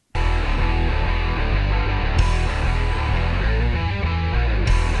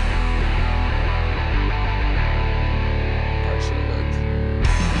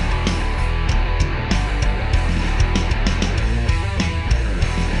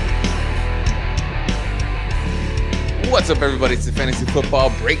What's up, everybody? It's the Fantasy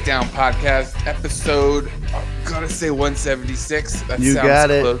Football Breakdown Podcast, episode, I'm gonna say 176. That you sounds got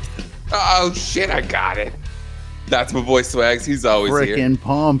close. it. Oh, shit, I got it. That's my boy Swags. He's always here. Freaking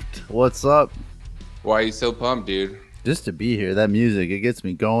pumped. What's up? Why are you so pumped, dude? Just to be here. That music, it gets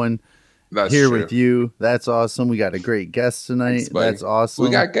me going. That's here true. with you. That's awesome. We got a great guest tonight. Thanks, buddy. That's awesome.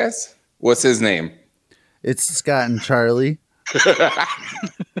 We got guests? What's his name? It's Scott and Charlie.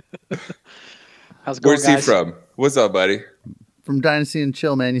 How's it going, Where's guys? he from? What's up, buddy? From Dynasty and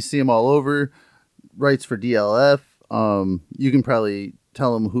Chill, man. You see him all over. Writes for DLF. You can probably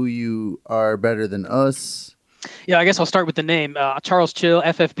tell him who you are better than us. Yeah, I guess I'll start with the name. Charles Chill,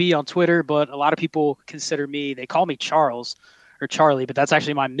 FFB on Twitter, but a lot of people consider me, they call me Charles or Charlie, but that's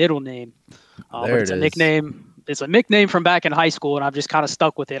actually my middle name. There it's it a is. nickname. It's a nickname from back in high school, and I've just kind of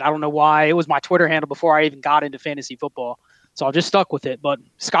stuck with it. I don't know why. It was my Twitter handle before I even got into fantasy football, so I've just stuck with it. But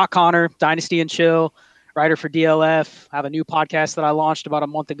Scott Connor, Dynasty and Chill, writer for DLF. I have a new podcast that I launched about a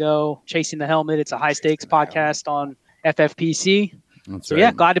month ago, Chasing the Helmet. It's a high-stakes podcast on FFPC. That's So, right.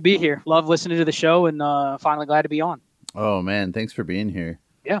 yeah, glad to be here. Love listening to the show, and finally glad to be on. Oh, man. Thanks for being here.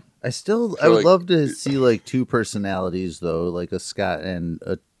 Yeah. I would love to see like two personalities, though, like a Scott and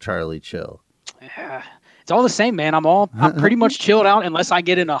a Charlie Chill. Yeah. It's all the same, man. I'm pretty much chilled out unless I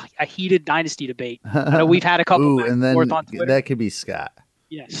get in a heated Dynasty debate. I know we've had a couple Ooh, back and and then forth on Twitter. that could be Scott.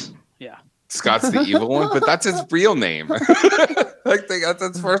 Yes. Yeah. Scott's the evil one, but that's his real name. Like, that's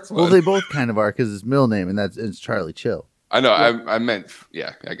his first one. Well, they both kind of are because his middle name, and it's Charlie Chill. I know. I meant,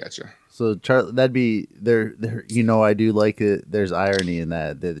 yeah, I got you. So Charlie, that'd be there. You know, I do like it. There's irony in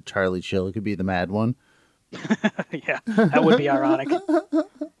that. The Charlie Chill could be the mad one. Yeah. That would be ironic. All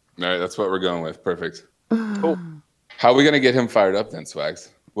right, that's what we're going with. Perfect. Cool. How are we going to get him fired up then, Swags?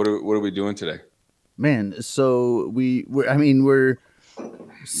 What are we doing today? Man, so we're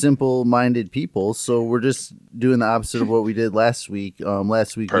simple-minded people, so we're just doing the opposite of what we did last week.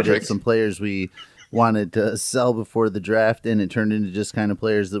 Last week we did Perfect. some players we wanted to sell before the draft, and it turned into just kind of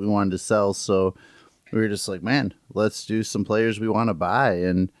players that we wanted to sell. So we were just like, man, let's do some players we want to buy,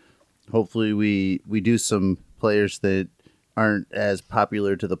 and hopefully we do some players that aren't as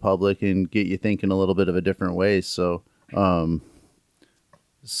popular to the public and get you thinking a little bit of a different way. So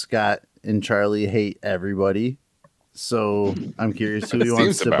Scott and Charlie hate everybody, so I'm curious who he wants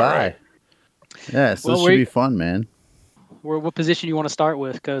Seems to about buy. right. Yeah, so Well, this should be fun, man. What position you want to start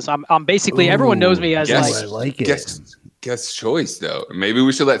with? Because I'm basically, everyone knows me as Yes. I like it. Guess choice, though. Maybe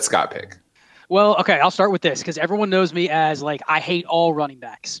we should let Scott pick. Well, okay, I'll start with this because everyone knows me as like, I hate all running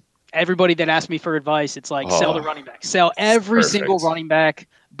backs. Everybody that asks me for advice, it's like, sell the running back. Sell every Perfect. single running back.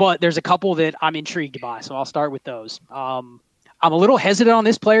 But there's a couple that I'm intrigued by, so I'll start with those. I'm a little hesitant on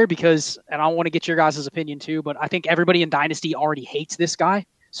this player because, and I want to get your guys' opinion too, but I think everybody in Dynasty already hates this guy.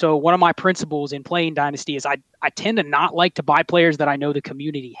 So one of my principles in playing Dynasty is I tend to not like to buy players that I know the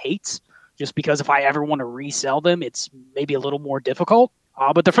community hates, just because if I ever want to resell them, it's maybe a little more difficult.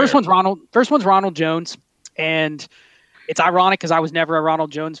 But the first one's Ronald Jones, and it's ironic because I was never a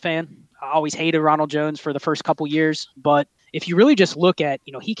Ronald Jones fan. I always hated Ronald Jones for the first couple years. But if you really just look at,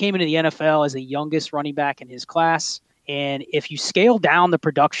 he came into the NFL as the youngest running back in his class. And if you scale down the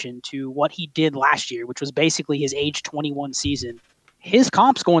production to what he did last year, which was basically his age 21 season, his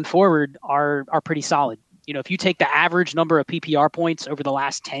comps going forward are pretty solid. If you take the average number of PPR points over the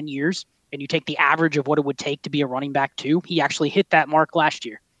last 10 years and you take the average of what it would take to be a running back 2, he actually hit that mark last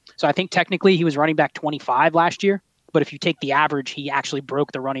year. So I think technically he was running back 25 last year. But if you take the average, he actually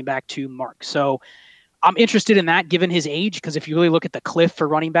broke the running back 2 mark. So I'm interested in that given his age, because if you really look at the cliff for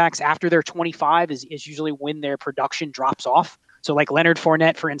running backs after they're 25 is usually when their production drops off. So like Leonard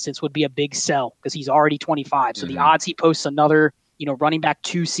Fournette, for instance, would be a big sell because he's already 25. So the odds he posts another, running back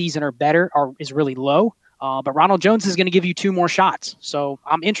 2 season or better is really low. But Ronald Jones is going to give you 2 more shots. So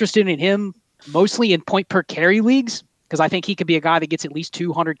I'm interested in him mostly in point per carry leagues, because I think he could be a guy that gets at least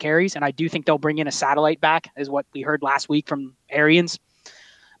 200 carries, and I do think they'll bring in a satellite back, is what we heard last week from Arians.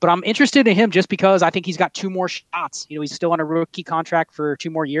 But I'm interested in him just because I think he's got 2 more shots. He's still on a rookie contract for 2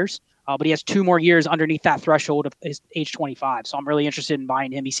 more years, but he has 2 more years underneath that threshold of his age 25. So I'm really interested in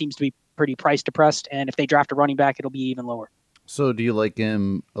buying him. He seems to be pretty price depressed, and if they draft a running back, it'll be even lower. So do you like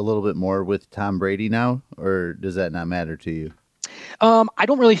him a little bit more with Tom Brady now, or does that not matter to you? I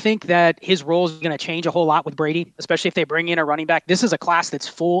don't really think that his role is going to change a whole lot with Brady, especially if they bring in a running back. This is a class that's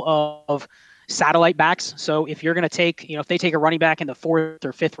full of satellite backs. So if you're going to take, if they take a running back in the 4th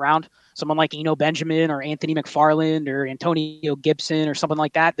or 5th round, someone like Eno Benjamin or Anthony McFarland or Antonio Gibson or something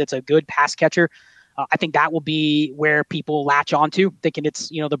like that, that's a good pass catcher. I think that will be where people latch onto, thinking it's,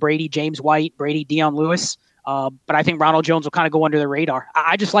 the Brady, James White, Brady, Deion Lewis. But I think Ronald Jones will kind of go under the radar.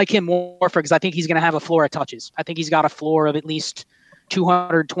 I just like him more because I think he's going to have a floor of touches. I think he's got a floor of at least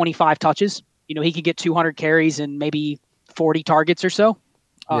 225 touches. He could get 200 carries and maybe 40 targets or so.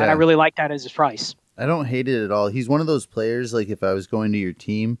 And I really like that as his price. I don't hate it at all. He's one of those players, like if I was going to your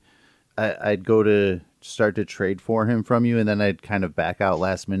team, I'd go to start to trade for him from you, and then I'd kind of back out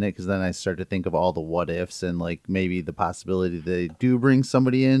last minute because then I start to think of all the what ifs and like maybe the possibility they do bring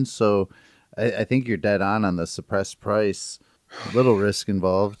somebody in. So I think you're dead on the suppressed price. Little risk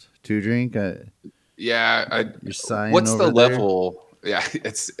involved. Two drink. You're sighing what's over the there? level? Yeah,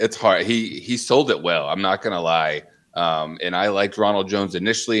 it's hard. He sold it well. I'm not gonna lie. And I liked Ronald Jones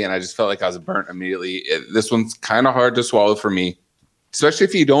initially, and I just felt like I was burnt immediately. This one's kind of hard to swallow for me, especially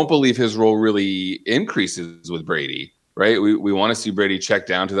if you don't believe his role really increases with Brady, right? We want to see Brady check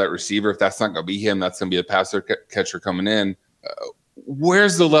down to that receiver. If that's not going to be him, that's going to be a passer catcher coming in.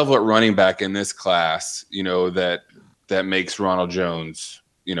 Where's the level at running back in this class, that makes Ronald Jones,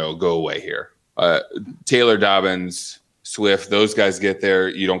 go away here? Taylor, Dobbins, Swift, those guys get there.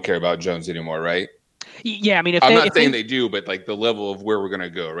 You don't care about Jones anymore, right? Yeah, I mean, I'm not saying they do, but like the level of where we're going to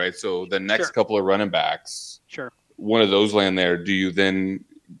go, right? So the next couple of running backs, one of those land there. Do you then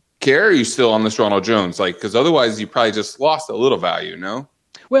care? Or are you still on this Ronald Jones? Because otherwise you probably just lost a little value, no?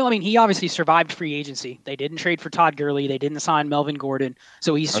 Well, I mean, he obviously survived free agency. They didn't trade for Todd Gurley. They didn't sign Melvin Gordon.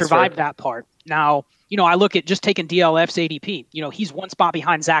 So he survived that part. Now, I look at just taking DLF's ADP. He's one spot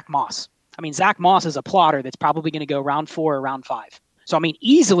behind Zach Moss. I mean, Zach Moss is a plotter that's probably going to go round 4 or round 5. So, I mean,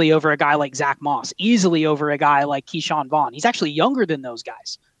 easily over a guy like Zach Moss, easily over a guy like Keyshawn Vaughn. He's actually younger than those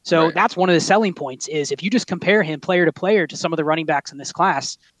guys. So That's one of the selling points is if you just compare him player to player to some of the running backs in this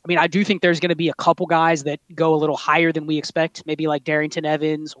class, I mean, I do think there's going to be a couple guys that go a little higher than we expect, maybe like Darrington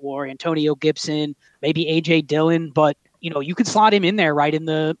Evans or Antonio Gibson, maybe A.J. Dillon. But, you could slot him in there right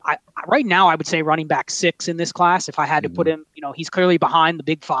now, I would say running back 6 in this class. If I had to put him, he's clearly behind the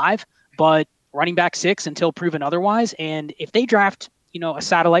big 5, but running back 6 until proven otherwise. And if they draft, a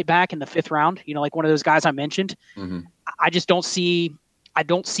satellite back in the 5th round, like one of those guys I mentioned, I just don't see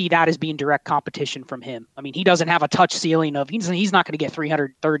that as being direct competition from him. I mean, he doesn't have a touch ceiling of he's not going to get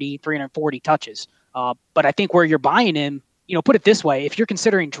 330, 340 touches. But I think where you're buying him, put it this way, if you're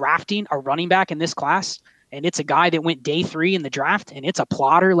considering drafting a running back in this class and it's a guy that went day 3 in the draft and it's a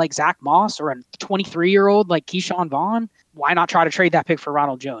plotter like Zach Moss or a 23-year-old like Keyshawn Vaughn, why not try to trade that pick for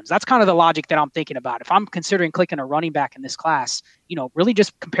Ronald Jones? That's kind of the logic that I'm thinking about. If I'm considering clicking a running back in this class, really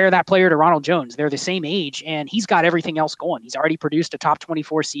just compare that player to Ronald Jones. They're the same age, and he's got everything else going. He's already produced a top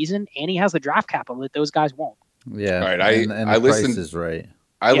 24 season, and he has the draft capital that those guys won't. Yeah. All right. I listened, price is right.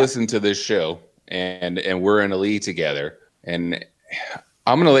 I listened to this show, and we're in a league together, and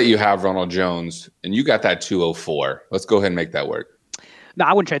I'm going to let you have Ronald Jones, and you got that 204. Let's go ahead and make that work. No,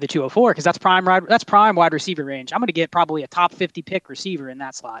 I wouldn't trade the 204 because that's prime wide receiver range. I'm going to get probably a top 50 pick receiver in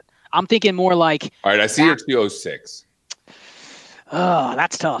that slot. I'm thinking more like. All right, I see your 206. Oh,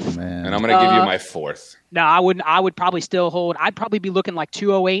 that's tough. Man. And I'm going to give you my 4th. No, I wouldn't. I would probably still hold. I'd probably be looking like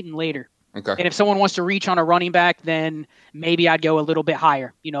 208 and later. Okay. And if someone wants to reach on a running back, then maybe I'd go a little bit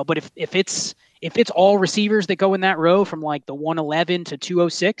higher. But if it's all receivers that go in that row from like the 111 to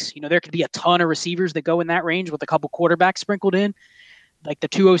 206, there could be a ton of receivers that go in that range with a couple quarterbacks sprinkled in. Like the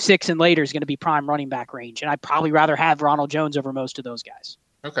 206 and later is going to be prime running back range. And I'd probably rather have Ronald Jones over most of those guys.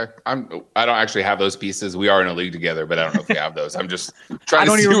 Okay. I don't actually have those pieces. We are in a league together, but I don't know if we have those. I'm just trying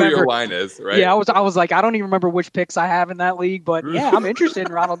to see where your line is, right? Yeah, I was like, I don't even remember which picks I have in that league, but yeah, I'm interested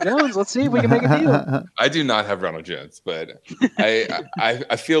in Ronald Jones. Let's see if we can make a deal. I do not have Ronald Jones, but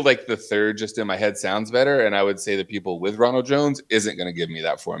I feel like the 3rd just in my head sounds better, and I would say the people with Ronald Jones isn't going to give me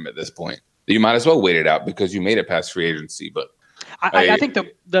that for him at this point. You might as well wait it out because you made it past free agency, but I think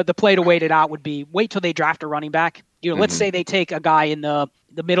the play to wait it out would be wait till they draft a running back. Let's say they take a guy in the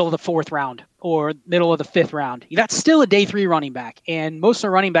middle of the 4th round or middle of the 5th round. That's still a day 3 running back. And most of the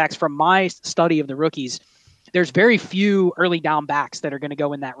running backs from my study of the rookies, there's very few early down backs that are going to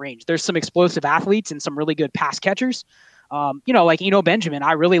go in that range. There's some explosive athletes and some really good pass catchers. Like Eno Benjamin,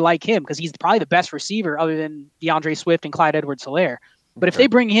 I really like him because he's probably the best receiver other than DeAndre Swift and Clyde Edwards-Helaire. But if they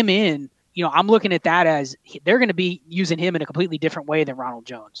bring him in, I'm looking at that as they're going to be using him in a completely different way than Ronald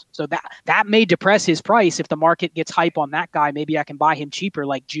Jones. So that may depress his price. If the market gets hype on that guy, maybe I can buy him cheaper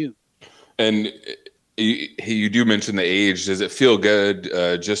like June. And you do mention the age. Does it feel good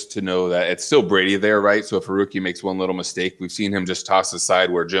just to know that it's still Brady there, right? So if a rookie makes one little mistake, we've seen him just toss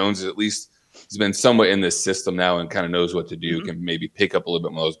aside where Jones at least has been somewhat in this system now and kind of knows what to do, can maybe pick up a little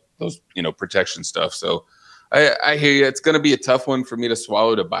bit more of those protection stuff. So I hear you. It's going to be a tough one for me to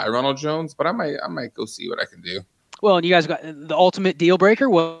swallow to buy Ronald Jones, but I might go see what I can do. Well, and you guys got the ultimate deal breaker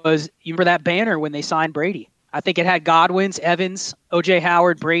was you remember that banner when they signed Brady? I think it had Godwin's, Evans, OJ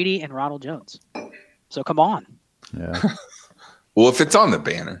Howard, Brady, and Ronald Jones. So come on. Yeah. Well, if it's on the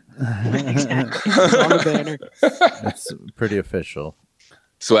banner. Exactly. It's on the banner. It's pretty official.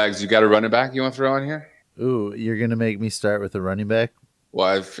 Swags, you got a running back you want to throw in here? Ooh, you're going to make me start with a running back? Well,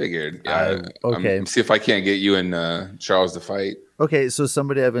 I figured. Yeah, okay. See if I can't get you and Charles to fight. Okay, so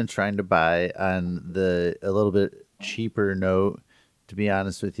somebody I've been trying to buy on a little bit cheaper note, to be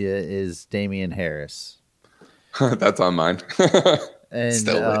honest with you, is Damian Harris. That's on mine. And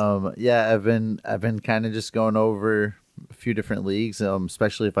I've been kind of just going over a few different leagues,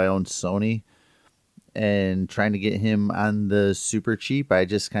 especially if I own Sony, and trying to get him on the super cheap. I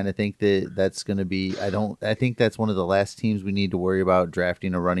just kind of think that's going to be. I think that's one of the last teams we need to worry about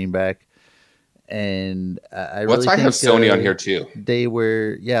drafting a running back. And I really think have Sony on here too.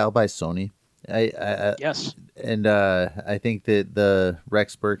 I'll buy Sony. Yes. And I think that the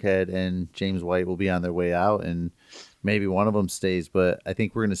Rex Burkhead and James White will be on their way out, and maybe one of them stays. But I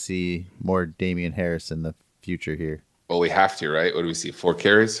think we're going to see more Damian Harris in the future here. Well, we have to, right? What do we see? 4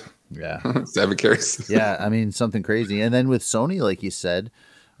 carries? Yeah. 7 carries? Yeah, I mean, something crazy. And then with Sony, like you said,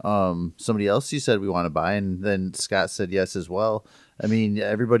 somebody else you said we want to buy, and then Scott said yes as well. I mean,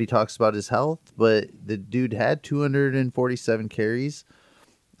 everybody talks about his health, but the dude had 247 carries.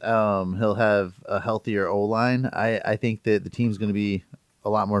 He'll have a healthier O-line. I think that the team's going to be a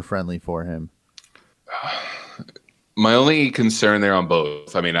lot more friendly for him. My only concern there on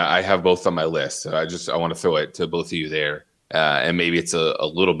both, I mean, I have both on my list. So I want to throw it to both of you there. And maybe it's a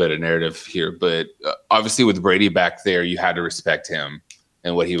little bit of narrative here, but obviously with Brady back there, you had to respect him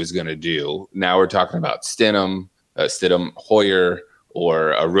and what he was going to do. Now we're talking about Stidham, Hoyer,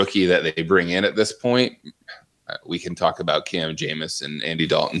 or a rookie that they bring in at this point. We can talk about Cam Jameis and Andy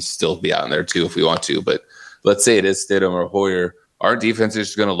Dalton still be out in there too if we want to. But let's say it is Stidham or Hoyer. Our defense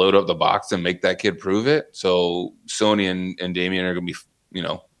is going to load up the box and make that kid prove it. So Sony and Damian are going to be,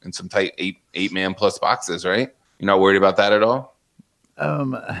 in some tight eight-man plus boxes, right? You're not worried about that at all?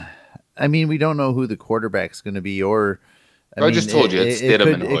 I mean, we don't know who the quarterback's going to be, or I just told you it's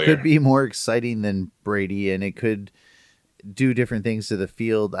Stidham and Hoyer. It could be more exciting than Brady, and it could do different things to the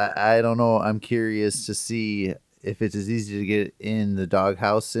field. I don't know. I'm curious to see if it's as easy to get in the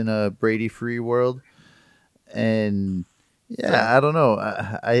doghouse in a Brady-free world. And yeah, I don't know.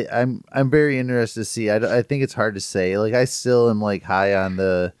 I'm very interested to see. I think it's hard to say. Like, I still am like high on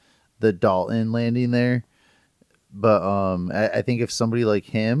the Dalton landing there. But I think if somebody like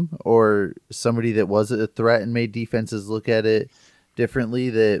him or somebody that was a threat and made defenses look at it differently,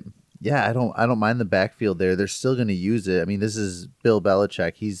 I don't mind the backfield there. They're still going to use it. I mean, this is Bill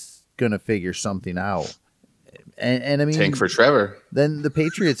Belichick. He's going to figure something out. And I mean, tank for Trevor. Then the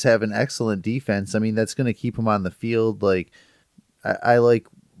Patriots have an excellent defense. I mean, that's going to keep him on the field. Like, I like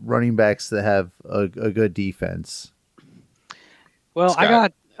running backs that have a good defense. Well, Scott. I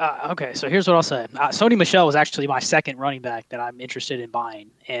got okay. So here's what I'll say. Sony Michel was actually my second running back that I'm interested in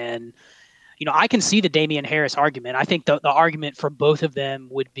buying, and I can see the Damian Harris argument. I think the argument for both of them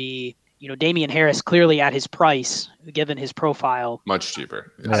would be, Damian Harris clearly at his price, given his profile, much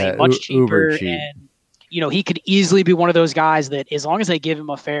cheaper. Much cheaper, uber cheap. and he could easily be one of those guys that, as long as they give him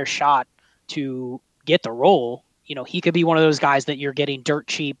a fair shot to get the role, he could be one of those guys that you're getting dirt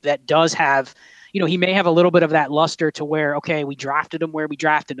cheap that does have, he may have a little bit of that luster to where, okay, we drafted him where we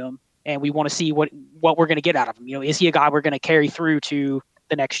drafted him, and we want to see what we're going to get out of him. Is he a guy we're going to carry through to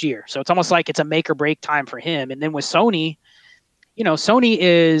the next year? So it's almost like it's a make or break time for him. And then with Sony, Sony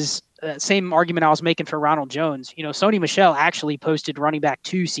is same argument I was making for Ronald Jones. Sony Michel actually posted running back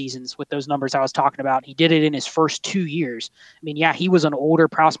 2 seasons with those numbers I was talking about. He did it in his first 2 years. I mean, yeah, he was an older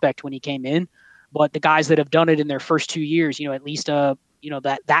prospect when he came in, but the guys that have done it in their first 2 years, at least,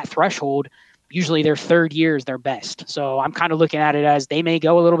 that threshold, usually their third year is their best. So I'm kind of looking at it as they may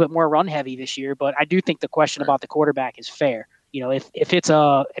go a little bit more run heavy this year, but I do think the question about the quarterback is fair. If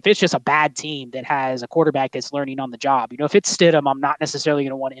it's just a bad team that has a quarterback that's learning on the job, if it's Stidham, I'm not necessarily going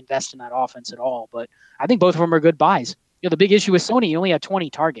to want to invest in that offense at all. But I think both of them are good buys. The big issue with Sony, he only had 20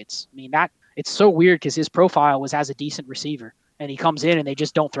 targets. I mean, it's so weird because his profile was as a decent receiver, and he comes in and they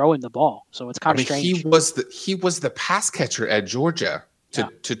just don't throw him the ball. So it's kind of strange. He was the pass catcher at Georgia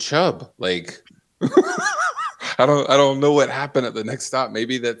to Chubb. Like, I don't know what happened at the next stop.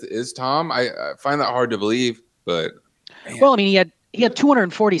 Maybe that is Tom. I find that hard to believe, but. Man. Well, I mean, he had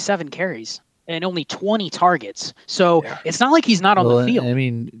 247 carries and only 20 targets. So It's not like he's not on the field. I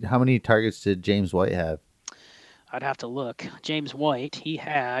mean, how many targets did James White have? I'd have to look. James White, he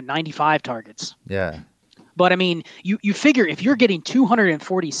had 95 targets. Yeah. But I mean, you figure if you're getting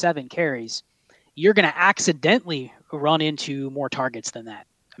 247 carries you're going to accidentally run into more targets than that.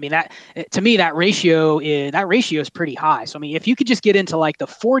 I mean, that to me, that ratio is pretty high. So, I mean, if you could just get into like the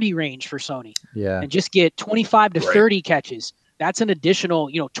 40 range for Sony and just get 25 to 30 catches, that's an additional,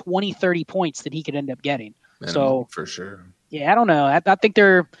 20, 30 points that he could end up getting. So for sure. Yeah, I don't know. I think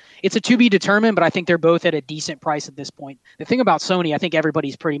it's a to be determined, but I think they're both at a decent price at this point. The thing about Sony, I think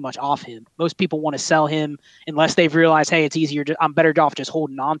everybody's pretty much off him. Most people want to sell him unless they've realized, hey, it's easier. I'm better off just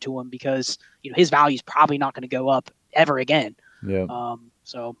holding on to him because his value is probably not going to go up ever again. Yeah.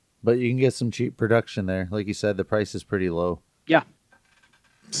 But you can get some cheap production there. Like you said, the price is pretty low. Yeah.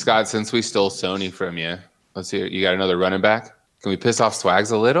 Scott, since we stole Sony from you, let's see. You got another running back? Can we piss off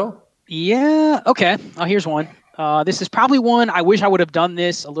Swags a little? Yeah. Okay. Oh, here's one. This is probably one I wish I would have done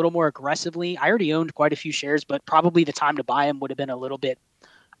this a little more aggressively. I already owned quite a few shares, but probably the time to buy him would have been a little bit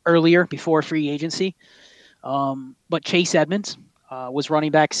earlier before free agency. But Chase Edmonds was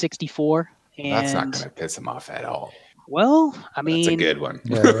running back 64. And that's not going to piss him off at all. Well, I mean, that's a good one.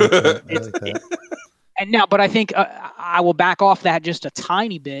 Yeah, I like that. And now, but I think I will back off that just a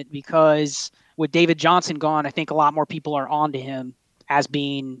tiny bit because with David Johnson gone, I think a lot more people are onto him as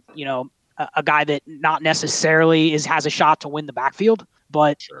being, a guy that not necessarily has a shot to win the backfield,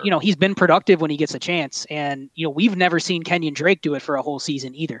 but sure. He's been productive when he gets a chance. And, we've never seen Kenyon Drake do it for a whole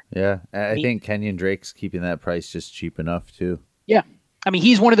season either. Yeah. I think Kenyon Drake's keeping that price just cheap enough too. Yeah. I mean,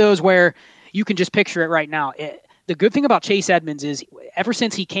 he's one of those where you can just picture it right now. The good thing about Chase Edmonds is ever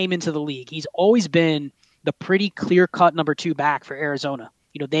since he came into the league, he's always been the pretty clear-cut number 2 back for Arizona.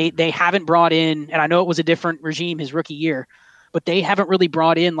 They haven't brought in, and I know it was a different regime his rookie year, but they haven't really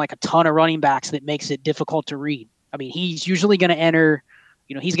brought in like a ton of running backs that makes it difficult to read. I mean, he's usually going to enter,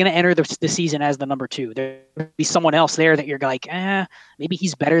 the season as the number 2. There'll be someone else there that you're like, maybe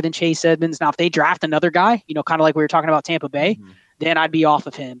he's better than Chase Edmonds. Now, if they draft another guy, kind of like we were talking about Tampa Bay, then I'd be off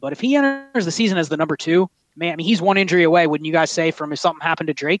of him. But if he enters the season as the number 2, man, I mean, he's one injury away. Wouldn't you guys say from if something happened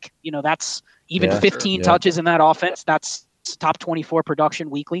to Drake, that's even 15 touches in that offense. That's top 24 production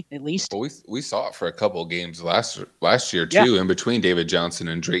weekly, at least. Well, we saw it for a couple of games last year too. In between David Johnson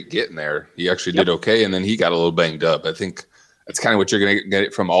and Drake getting there, he actually did okay, and then he got a little banged up. I think that's kind of what you're going to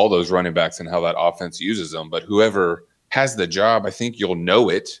get from all those running backs and how that offense uses them. But whoever has the job, I think you'll know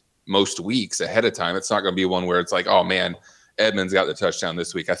it most weeks ahead of time. It's not going to be one where it's like, oh man, Edmonds got the touchdown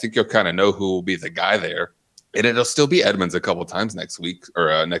this week. I think you'll kind of know who will be the guy there, and it'll still be Edmonds a couple times next week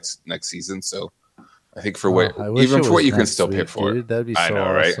or next season. So. I think for what you can still pick for it. That'd be so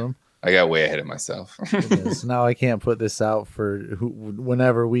awesome. Right? I got way ahead of myself. Now I can't put this out for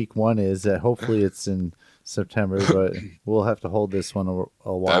whenever week 1 is. Hopefully it's in September, but we'll have to hold this one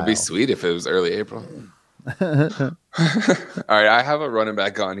a while. That'd be sweet if it was early April. All right, I have a running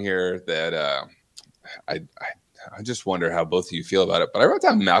back on here that I just wonder how both of you feel about it. But I wrote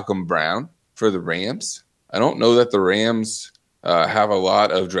down Malcolm Brown for the Rams. I don't know that the Rams have a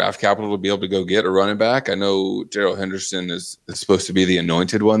lot of draft capital to be able to go get a running back. I know Darrell Henderson is supposed to be the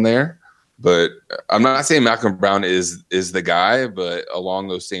anointed one there, but I'm not saying Malcolm Brown is the guy, but along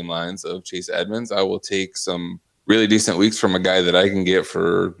those same lines of Chase Edmonds, I will take some really decent weeks from a guy that I can get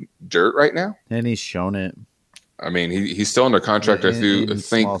for dirt right now. And he's shown it. I mean, he's still under contract, I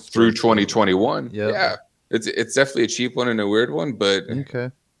think through 2021. Yep. Yeah. It's definitely a cheap one and a weird one, but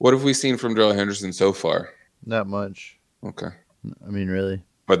what have we seen from Darrell Henderson so far? Not much. Okay. I mean, really.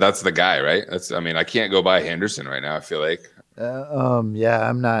 But that's the guy, right? I can't go buy Henderson right now, I feel like. Yeah,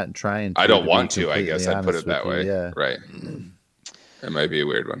 I'm not trying to. I don't want to, I guess I'd put it that way. Yeah. Right. It might be a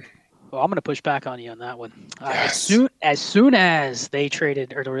weird one. Well, I'm going to push back on you on that one. Yes. As soon as they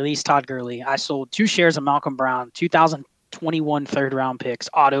traded or to release Todd Gurley, I sold 2 shares of Malcolm Brown, 2021 third-round picks,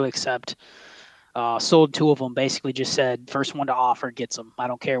 auto accept. Sold 2 of them, basically just said, first one to offer gets them. I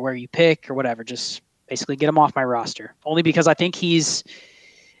don't care where you pick or whatever, just basically get him off my roster. Only because I think he's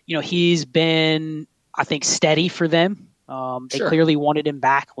been, I think, steady for them. They clearly wanted him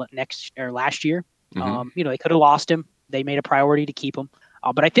back last year. They could have lost him. They made a priority to keep him.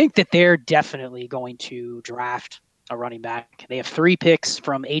 But I think that they're definitely going to draft a running back. They have 3 picks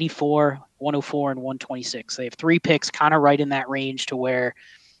from 84, 104, and 126. They have 3 picks kind of right in that range to where,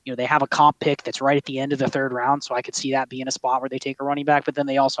 they have a comp pick that's right at the end of the 3rd round. So I could see that being a spot where they take a running back. But then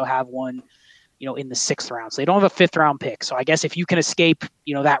they also have one, in the 6th round. So they don't have a 5th round pick. So I guess if you can escape,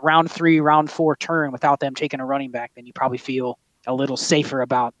 that round 3, round 4 turn without them taking a running back, then you probably feel a little safer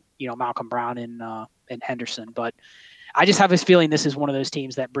about, Malcolm Brown and Henderson. But I just have this feeling this is one of those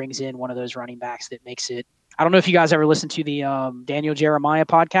teams that brings in one of those running backs that makes it. I don't know if you guys ever listened to the Daniel Jeremiah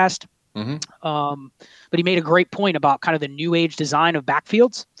podcast, but he made a great point about kind of the new age design of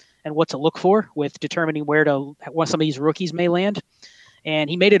backfields and what to look for with determining where some of these rookies may land. And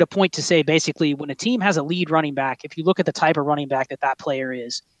he made it a point to say, basically, when a team has a lead running back, if you look at the type of running back that player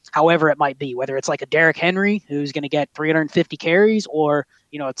is, however it might be, whether it's like a Derrick Henry who's going to get 350 carries, or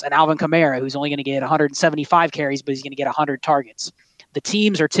it's an Alvin Kamara who's only going to get 175 carries, but he's going to get 100 targets. The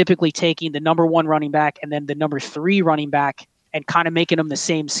teams are typically taking the number 1 running back and then the number 3 running back and kind of making them the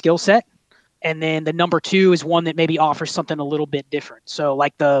same skill set. And then the number 2 is one that maybe offers something a little bit different. So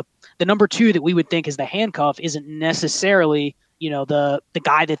like the number 2 that we would think is the handcuff isn't necessarily, the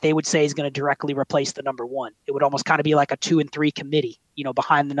guy that they would say is going to directly replace the number 1. It would almost kind of be like a 2 and 3 committee,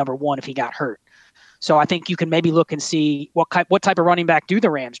 behind the number 1 if he got hurt. So I think you can maybe look and see what type of running back do the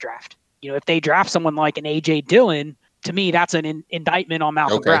Rams draft. If they draft someone like an A.J. Dillon, to me, that's an indictment on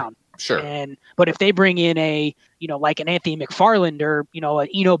Malcolm Brown. Sure. But if they bring in a, like an Anthony McFarland or, an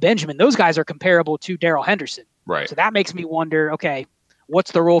Eno Benjamin, those guys are comparable to Darrell Henderson. Right. So that makes me wonder, okay,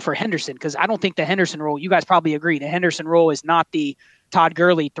 what's the role for Henderson? Because I don't think the Henderson role, you guys probably agree, the Henderson role is not the Todd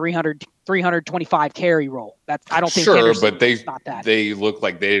Gurley 325 carry role. I don't think. Sure, but not that. They look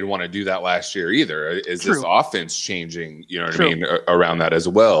like they didn't want to do that last year either. Is True. This offense changing? You know what True. I mean, around that as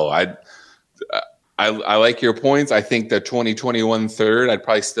well. I like your points. I think the 2021 third, I'd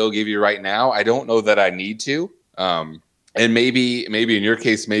probably still give you right now. I don't know that I need to. And maybe in your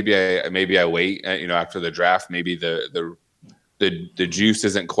case, maybe I wait. After the draft, maybe the juice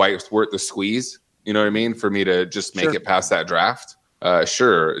isn't quite worth the squeeze. You know what I mean? For me to just make it past that draft.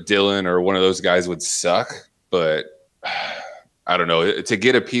 Sure, Dylan or one of those guys would suck, but I don't know. To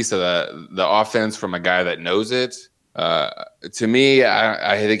get a piece of the offense from a guy that knows it, to me,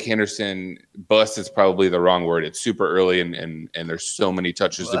 I think Henderson bust is probably the wrong word. It's super early, and there's so many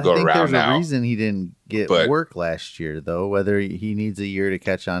touches to go around now. There's a reason he didn't get work last year, though. Whether he needs a year to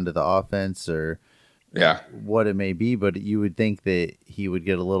catch on to the offense or what it may be, but you would think that he would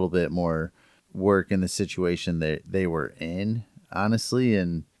get a little bit more work in the situation that they were in. Honestly,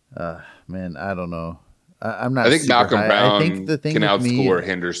 and man, I don't know. I'm not. I think Malcolm Brown I think the thing can outscore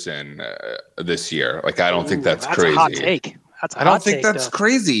Henderson this year. Like, I don't think that's crazy. A hot take. I don't think that's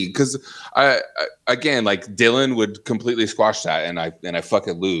crazy because I again, like, Dylan would completely squash that, and I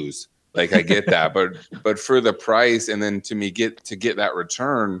fucking lose. Like, I get that, but for the price, and then to me get that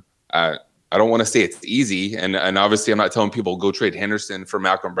return, I don't want to say it's easy, and obviously I'm not telling people go trade Henderson for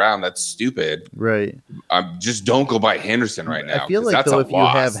Malcolm Brown. That's stupid. Right. Just don't go buy Henderson right now. I feel like though, if you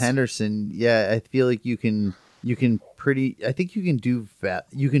have Henderson, I feel like you can I think you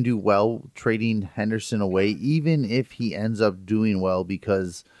can do well trading Henderson away, even if he ends up doing well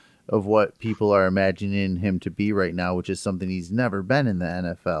because of what people are imagining him to be right now, which is something he's never been in the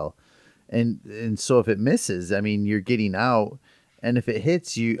NFL. And so if it misses, I mean, you're getting out. And if it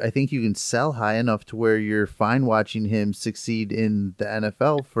hits you, I think you can sell high enough to where you're fine watching him succeed in the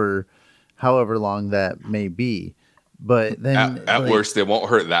NFL for however long that may be. But then at worst, it won't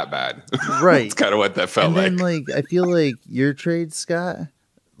hurt that bad. Right. It's kind of what that felt like. And like. then, I feel like your trade, Scott,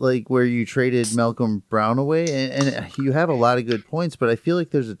 like where you traded Malcolm Brown away, and you have a lot of good points, but I feel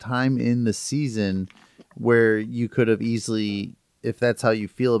like there's a time in the season where you could have easily, if that's how you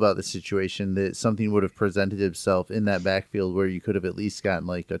feel about the situation, that something would have presented itself in that backfield where you could have at least gotten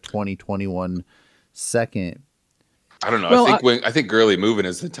like a 2021 second. I don't know. Well, I think Gurley moving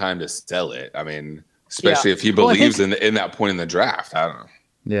is the time to sell it. I mean, especially if he believes in that point in the draft. I don't know.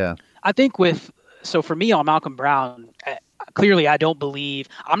 Yeah. I think so for me on Malcolm Brown, clearly I don't believe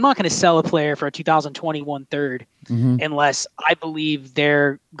I'm not going to sell a player for a 2021 third unless I believe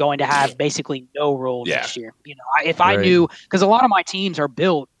they're going to have basically no role next year. If I knew, because a lot of my teams are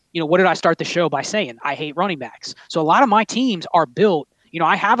built, what did I start the show by saying? I hate running backs. So a lot of my teams are built.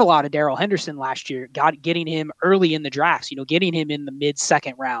 I have a lot of Darrell Henderson last year, getting him early in the drafts, getting him in the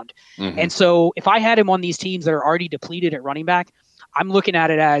mid-second round. Mm-hmm. And so if I had him on these teams that are already depleted at running back, I'm looking at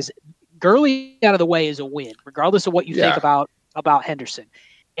it as Gurley out of the way is a win, regardless of what you think about Henderson.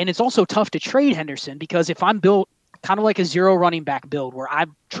 And it's also tough to trade Henderson because if I'm built kind of like a zero running back build where I've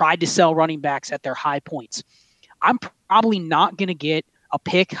tried to sell running backs at their high points, I'm probably not going to get a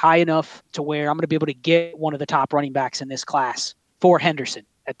pick high enough to where I'm going to be able to get one of the top running backs in this class for Henderson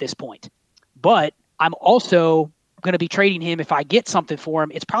at this point. But I'm also going to be trading him. If I get something for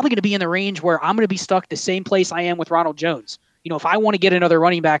him, it's probably going to be in the range where I'm going to be stuck the same place I am with Ronald Jones. If I want to get another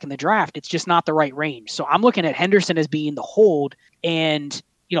running back in the draft, it's just not the right range. So I'm looking at Henderson as being the hold and,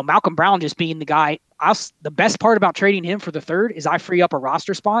 Malcolm Brown just being the guy. The best part about trading him for the third is I free up a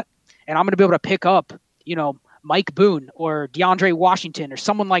roster spot and I'm going to be able to pick up, Mike Boone or DeAndre Washington or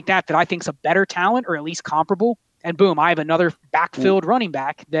someone like that I think is a better talent or at least comparable. And boom, I have another backfilled running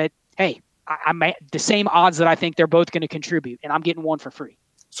back that, hey, I'm the same odds that I think they're both going to contribute, and I'm getting one for free.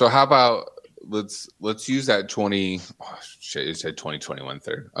 So how about let's use that 20. Oh, shit, you said 2021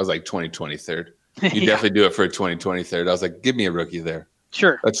 third. I was like 2020 third. You Yeah. definitely do it for a 2020 third. I was like, give me a rookie there.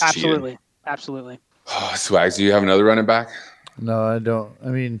 Sure. That's Absolutely. cheating. Absolutely. Oh, Swags, do you have another running back? No, I don't. I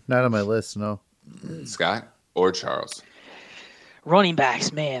mean, not on my list. No. Scott or Charles? Running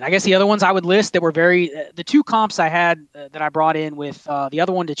backs, man. I guess the other ones I would list that were the two comps I had that I brought in with the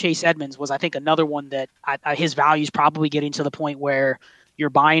other one to Chase Edmonds was, I think, another one that his value is probably getting to the point where you're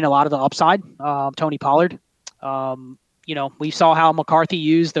buying a lot of the upside. Tony Pollard. We saw how McCarthy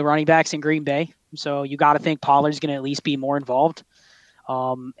used the running backs in Green Bay. So you got to think Pollard's going to at least be more involved.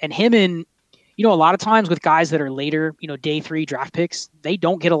 And him and, a lot of times with guys that are later, day 3 draft picks, they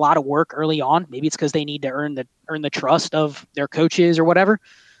don't get a lot of work early on. Maybe it's because they need to earn the trust of their coaches or whatever.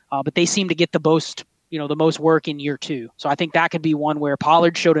 But they seem to get the most work in year 2. So I think that could be one where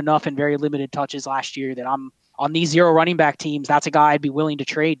Pollard showed enough in very limited touches last year that I'm on these 0 running back teams. That's a guy I'd be willing to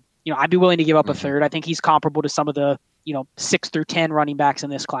trade. I'd be willing to give up a third. I think he's comparable to some of the, 6 through 10 running backs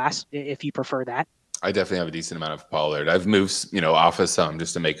in this class, if you prefer that. I definitely have a decent amount of Pollard. I've moved, off of some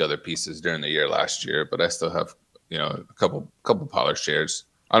just to make other pieces during the year last year, but I still have, a couple Pollard shares.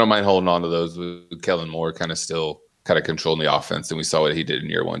 I don't mind holding on to those with Kellen Moore still controlling the offense, and we saw what he did in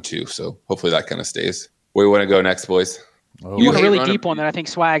year 1 too. So hopefully that kind of stays. Where we want to go next, boys? Oh, you want a really deep one that I think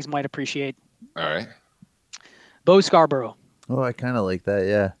Swags might appreciate. All right. Bo Scarborough. Oh, I kind of like that,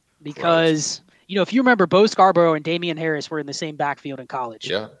 yeah. Because, if you remember, Bo Scarborough and Damian Harris were in the same backfield in college.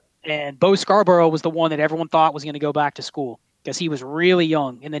 Yeah. And Bo Scarborough was the one that everyone thought was going to go back to school because he was really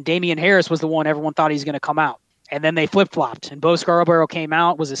young. And then Damian Harris was the one everyone thought he was going to come out. And then they flip-flopped. And Bo Scarborough came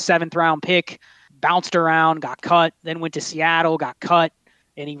out, was a 7th-round pick, bounced around, got cut, then went to Seattle, got cut,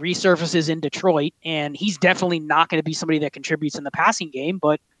 and he resurfaces in Detroit. And he's definitely not going to be somebody that contributes in the passing game.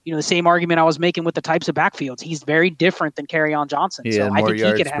 But, the same argument I was making with the types of backfields. He's very different than Kerryon Johnson. Yeah, so more I think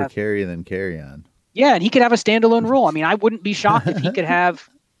yards he could per carry than Kerryon. Yeah, and he could have a standalone role. I mean, I wouldn't be shocked if he could have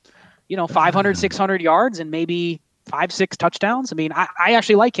 500, 600 yards and maybe 5-6 touchdowns. I mean, I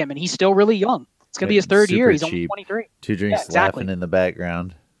actually like him, and he's still really young. It's going to be his third year. He's only 23. 2 drinks laughing in the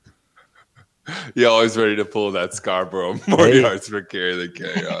background. You're always ready to pull that Scarborough more yards per carry than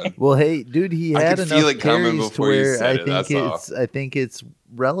Kerryon. Well, hey, dude, he had enough carries to where I think it's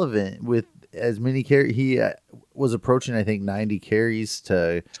relevant with as many carries. He was approaching, I think, 90 carries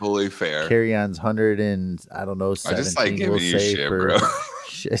to totally fair. Kerryon's 100 and I don't know, 17. I just like giving you shit, for bro.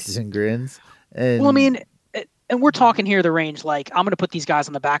 shits and grins. And, well, I mean, and we're talking here the range. Like, I'm going to put these guys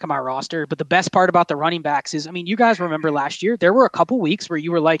on the back of my roster. But the best part about the running backs is, I mean, you guys remember last year, there were a couple weeks where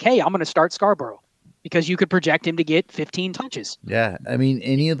you were like, hey, I'm going to start Scarborough because you could project him to get 15 touches. Yeah. I mean,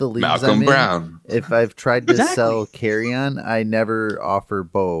 any of the leagues Malcolm Brown. If I've tried to sell Kerryon, I never offer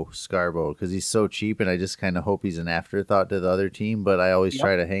Bo Scarborough because he's so cheap and I just kind of hope he's an afterthought to the other team. But I always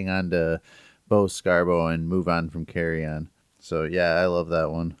try to hang on to Bo Scarborough and move on from Kerryon. So, yeah, I love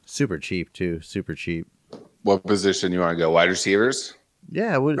that one. Super cheap, too. Super cheap. What position you want to go? Wide receivers?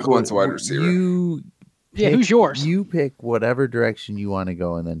 Yeah. Who wants wide receiver? Who's yours? You pick whatever direction you want to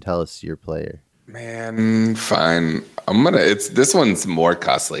go and then tell us your player. Man, fine. This one's more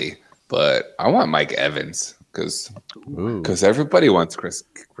costly, but I want Mike Evans because everybody wants Chris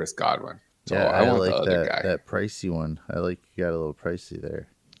Godwin. So yeah, I want like the other guy. That pricey one. I like you got a little pricey there.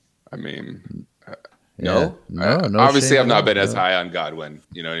 I mean, no. Obviously, I've not been as high on Godwin.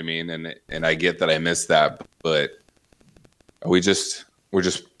 You know what I mean? And I get that I missed that, but we're just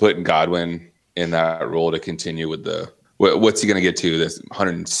putting Godwin in that role to continue with the. What's he going to get to? This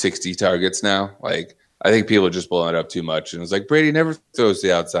 160 targets now? Like, I think people are just blowing it up too much. And it's like, Brady never throws to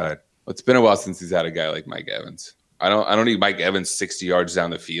the outside. It's been a while since he's had a guy like Mike Evans. I don't need Mike Evans 60 yards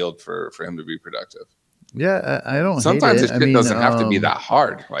down the field for him to be productive. Yeah, I don't. Sometimes hate it doesn't have to be that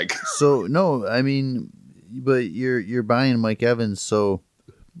hard. Like, so no, I mean, but you're buying Mike Evans. So,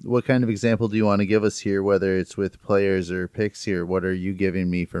 what kind of example do you want to give us here? Whether it's with players or picks here, what are you giving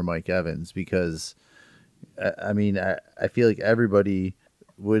me for Mike Evans? Because I mean, I feel like everybody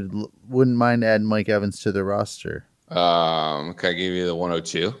wouldn't mind adding Mike Evans to the roster. Can I give you the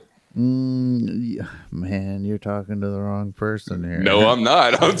 102? Man, you're talking to the wrong person here. No, I'm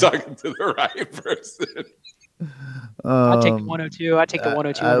not. I'm talking to the right person. I'll take the 102. I take the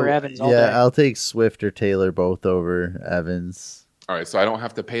 102 over Evans all day. Yeah, I'll take Swift or Taylor both over Evans. All right, so I don't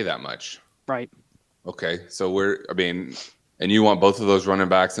have to pay that much. Right. Okay, so and you want both of those running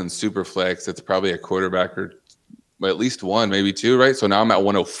backs in super flex. It's probably a quarterback or at least one, maybe two, right? So now I'm at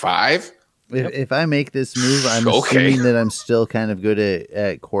 105. If I make this move, I'm assuming that I'm still kind of good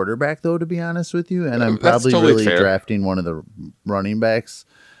at quarterback, though, to be honest with you. And I'm probably totally drafting one of the running backs.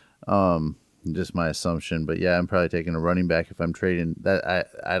 Just my assumption. But, yeah, I'm probably taking a running back if I'm trading. That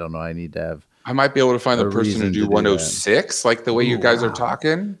I don't know. I need to have I might be able to find the a person to reason do to do 106, like the way you guys are wow.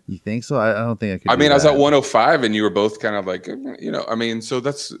 talking. You think so? I don't think I could. I do mean, I was that. at 105, and you were both kind of like, I mean, so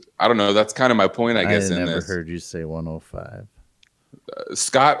that's, I don't know. That's kind of my point, I guess, I in never this. heard you say 105.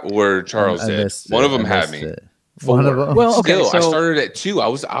 Scott or Charles I did. missed One it. of them I had missed me. it. 4. One of them. Well, okay, Still, I so started at 2. I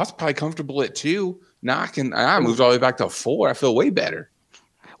was probably comfortable at 2. Now I moved all the way back to 4. I feel way better.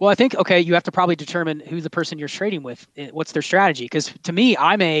 well, I think you have to probably determine who the person you're trading with. What's their strategy? Because to me,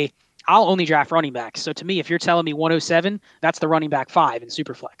 I'll only draft running backs. So to me, if you're telling me 107, that's the running back 5 in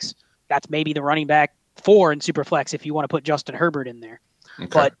Superflex. That's maybe the running back 4 in Superflex if you want to put Justin Herbert in there. Okay.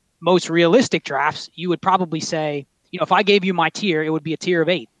 But most realistic drafts, you would probably say, if I gave you my tier, it would be a tier of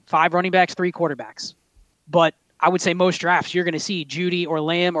 8, 5 running backs, 3 quarterbacks. But I would say most drafts, you're going to see Judy or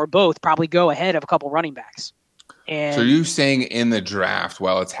Lamb or both probably go ahead of a couple running backs. And so are you saying in the draft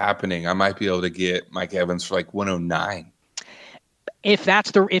while it's happening, I might be able to get Mike Evans for like 109?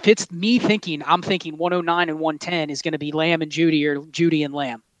 if it's me thinking, I'm thinking 109 and 110 is going to be Lamb and Judy or Judy and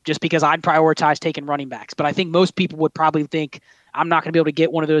Lamb, just because I'd prioritize taking running backs. But I think most people would probably think I'm not going to be able to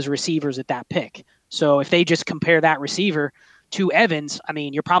get one of those receivers at that pick. So if they just compare that receiver to Evans, I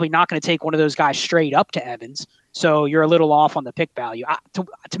mean, you're probably not going to take one of those guys straight up to Evans. So you're a little off on the pick value.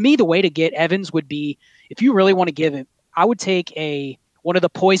 To me, the way to get Evans would be, if you really want to give him, I would take one of the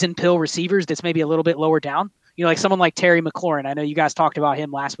poison pill receivers that's maybe a little bit lower down. Like someone like Terry McLaurin. I know you guys talked about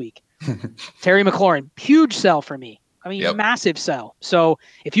him last week. Terry McLaurin, huge sell for me. I mean, massive sell. So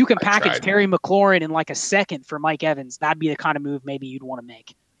if you can package Terry McLaurin in like a second for Mike Evans, that'd be the kind of move maybe you'd want to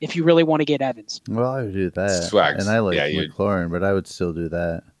make if you really want to get Evans. Well, I would do that. Swags. And I like McLaurin, but I would still do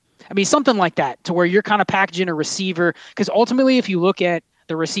that. I mean, something like that to where you're kind of packaging a receiver. Because ultimately, if you look at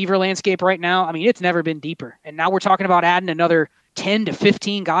the receiver landscape right now, I mean, it's never been deeper. And now we're talking about adding another 10 to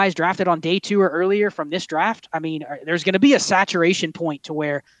 15 guys drafted on day 2 or earlier from this draft. I mean, there's going to be a saturation point to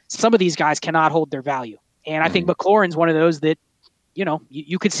where some of these guys cannot hold their value. And I think McLaurin's one of those that,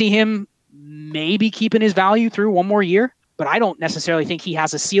 you could see him maybe keeping his value through one more year, but I don't necessarily think he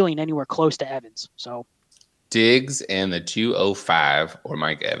has a ceiling anywhere close to Evans. So Diggs and the 205 or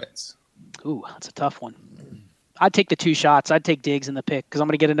Mike Evans. Ooh, that's a tough one. I'd take the 2 shots. I'd take Diggs in the pick because I'm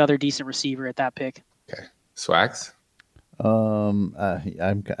going to get another decent receiver at that pick. Okay. Swags? I'm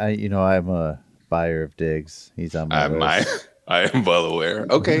a buyer of Diggs. He's on my list. I am well aware.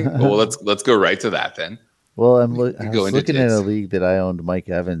 Okay, well let's go right to that then. Well, I was looking at a league that I owned Mike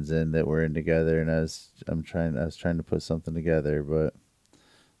Evans in that we're in together, and I was trying to put something together, but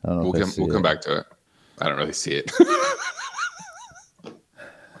I don't know. We'll come back to it. I don't really see it.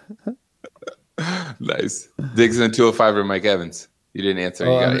 Nice. Diggs and 205 or Mike Evans. You didn't answer.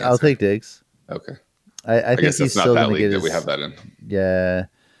 I'll take Diggs. Okay. I think he's still going to get that we have that in. Yeah.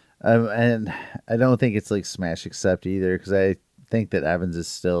 And I don't think it's like smash accept either, because I think that Evans is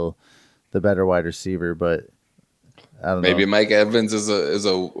still the better wide receiver, but I don't know. Maybe Mike Evans is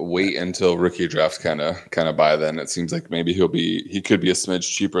a wait until rookie draft kind of buy. Then it seems like maybe he could be a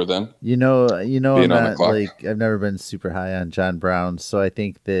smidge cheaper then. I've never been super high on John Brown, so I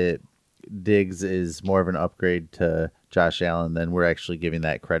think that Diggs is more of an upgrade to Josh Allen than we're actually giving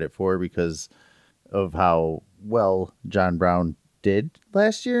that credit for, because of how well John Brown did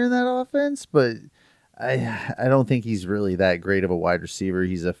last year in that offense. But I don't think he's really that great of a wide receiver.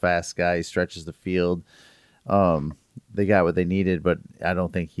 He's a fast guy. He stretches the field. They got what they needed, but I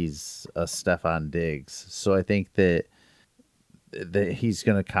don't think he's a Stephon Diggs. So I think that he's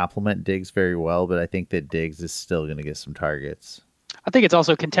going to complement Diggs very well, but I think that Diggs is still going to get some targets. I think it's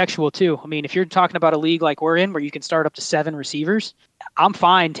also contextual too. I mean, if you're talking about a league like we're in where you can start up to 7 receivers, I'm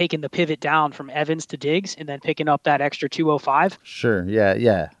fine taking the pivot down from Evans to Diggs and then picking up that extra 205. Sure.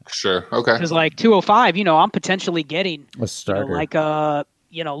 Yeah. Sure. Okay. Because like 205, I'm potentially getting a starter, Laviska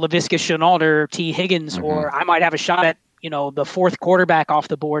Shenault or T. Higgins, or I might have a shot at, the 4th quarterback off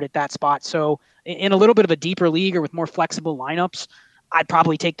the board at that spot. So in a little bit of a deeper league or with more flexible lineups, I'd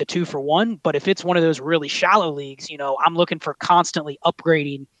probably take the 2 for 1. But if it's one of those really shallow leagues, I'm looking for constantly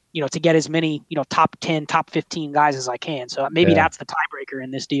upgrading, to get as many, top 10, top 15 guys as I can. So maybe that's the tiebreaker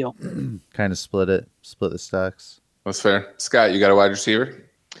in this deal. Kind of split the stocks. That's fair. Scott, you got a wide receiver?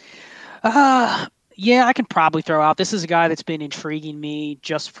 Yeah, I can probably throw out. This is a guy that's been intriguing me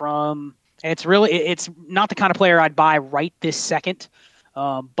just from, it's not the kind of player I'd buy right this second.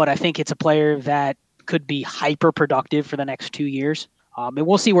 But I think it's a player that could be hyper productive for the next 2 years. And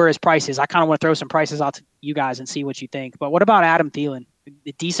we'll see where his price is. I kind of want to throw some prices out to you guys and see what you think. But what about Adam Thielen?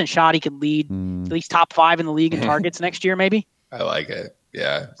 A decent shot he could lead at least top 5 in the league in targets next year, maybe. I like it.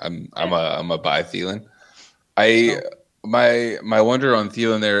 Yeah, I'm a buy Thielen. My wonder on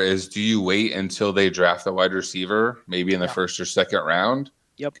Thielen there is, do you wait until they draft a wide receiver, maybe in the first or second round,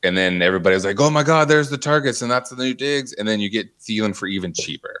 Yep. And then everybody's like, oh my God, there's the targets, and that's the new Diggs. And then you get Thielen for even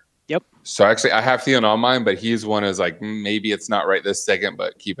cheaper. Yep. So actually, I have Thielen on mine, but he's one is like, maybe it's not right this second,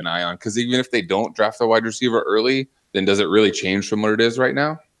 but keep an eye on. Because even if they don't draft the wide receiver early, then does it really change from what it is right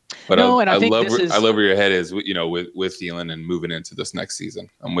now? But No, I and I think love this is- I love where your head is, with Thielen and moving into this next season.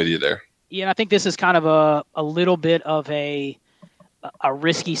 I'm with you there. Yeah, and I think this is kind of a little bit of a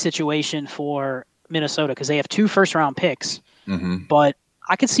risky situation for Minnesota because they have 2 first-round picks. Mm-hmm. But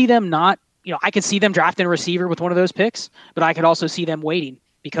I could see them not, I could see them drafting a receiver with one of those picks, but I could also see them waiting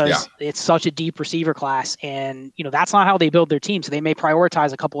because it's such a deep receiver class. And, that's not how they build their team. So they may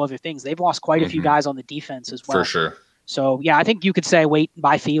prioritize a couple other things. They've lost quite a few guys on the defense as well. For sure. So, yeah, I think you could say wait and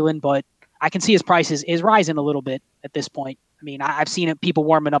buy Thielen, but I can see his price is rising a little bit at this point. I mean, I've seen it, people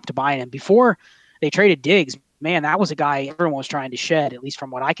warming up to buying him. Before they traded Diggs, man, that was a guy everyone was trying to shed, at least from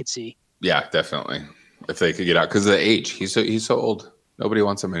what I could see. Yeah, definitely. If they could get out, because of the age, he's so old. Nobody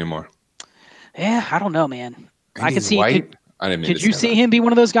wants him anymore. Yeah, I don't know, man. And I could see. white. I didn't mean Could you see him be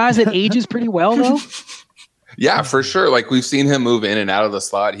one of those guys that ages pretty well, though? Yeah, for sure. Like we've seen him move in and out of the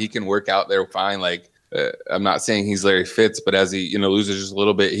slot. He can work out there fine. Like I'm not saying he's Larry Fitz, but as he loses just a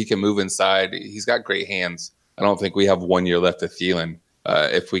little bit, he can move inside. He's got great hands. I don't think we have 1 year left of Thielen.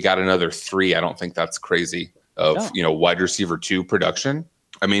 If we got another 3, I don't think that's crazy of wide receiver 2 production.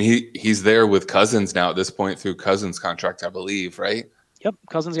 I mean, he's there with Cousins now at this point through Cousins' contract, I believe, right? Yep,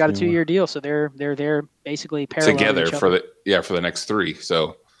 Cousins got a 2-year deal, so they're basically parallel together each for other. the next 3.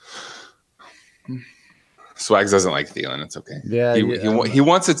 So Swags doesn't like Thielen. It's okay. Yeah, he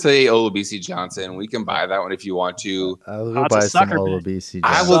wants to say Olabisi Johnson. We can buy that one if you want to. I'll go buy some Olabisi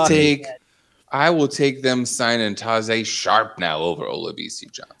Johnson. I will take them signing Tajay Sharp now over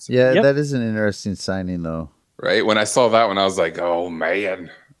Olabisi Johnson. Yeah, that is an interesting signing, though. Right? When I saw that one, I was like, oh,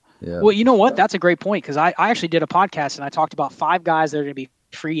 man. Yeah. Well, you know what? That's a great point because I actually did a podcast and I talked about 5 guys that are going to be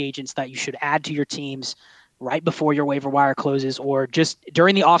free agents that you should add to your teams right before your waiver wire closes or just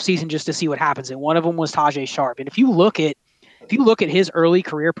during the offseason just to see what happens. And one of them was Tajay Sharp. And if you look at his early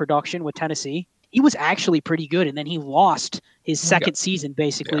career production with Tennessee, he was actually pretty good. And then he lost his second season,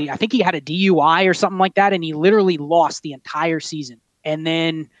 basically. Yeah. I think he had a DUI or something like that, and he literally lost the entire season. And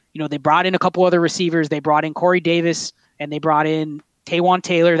then, they brought in a couple other receivers. They brought in Corey Davis, and they brought in Taywan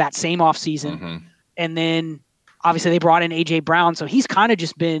Taylor that same offseason. Mm-hmm. And then, obviously, they brought in A.J. Brown. So he's kind of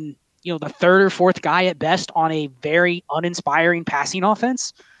just been, the 3rd or 4th guy at best on a very uninspiring passing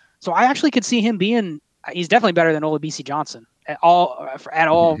offense. So I actually could see him he's definitely better than Olabisi Johnson at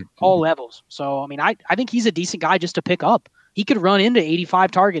all levels. So, I mean, I think he's a decent guy just to pick up. He could run into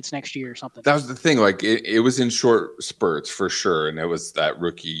 85 targets next year or something. That was the thing. Like it was in short spurts for sure. And it was that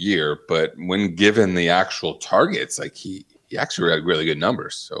rookie year, but when given the actual targets, like he actually had really good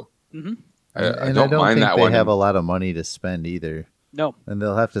numbers. So I don't mind think that they one. They have a lot of money to spend either. No. And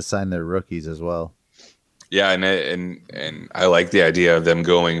they'll have to sign their rookies as well. Yeah, and I like the idea of them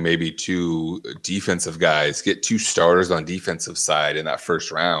going maybe 2 defensive guys, get 2 starters on defensive side in that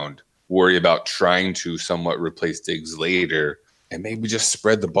first round, worry about trying to somewhat replace Diggs later, and maybe just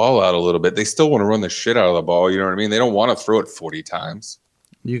spread the ball out a little bit. They still want to run the shit out of the ball, you know what I mean? They don't want to throw it 40 times.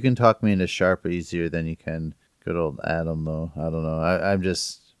 You can talk me into Sharp easier than you can good old Adam, though. I don't know. I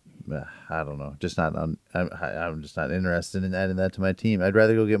don't know. I'm just not interested in adding that to my team. I'd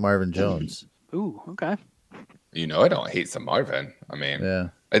rather go get Marvin Jones. Ooh, okay. I don't hate some Marvin. I mean, yeah.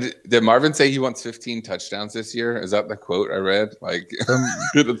 Did Marvin say he wants 15 touchdowns this year? Is that the quote I read? Like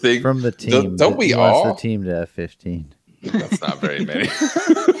the thing from the team. Don't we all? Wants the team to have 15. That's not very many.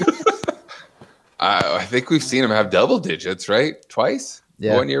 I think we've seen him have double digits, right? Twice.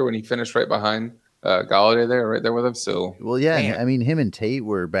 Yeah. 1 year when he finished right behind Galladay right there with him. So well, yeah. Man. I mean, him and Tate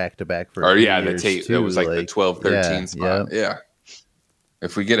were back to back for. The Tate. Too. It was like the 12-13 spot. Yeah.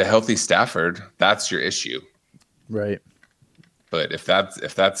 If we get a healthy Stafford, that's your issue. Right. But if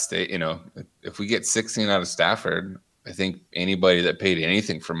we get 16 out of Stafford, I think anybody that paid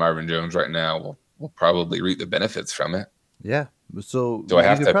anything for Marvin Jones right now will probably reap the benefits from it. Yeah. So do I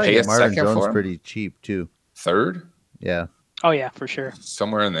have to pay a Marvin second Jones for him? Pretty cheap too. 3rd? Yeah. Oh yeah, for sure.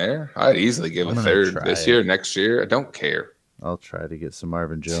 Somewhere in there. I'd easily give a 3rd this year, next year. I don't care. I'll try to get some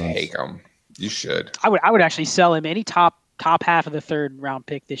Marvin Jones. Take him. You should. I would actually sell him any top half of the 3rd round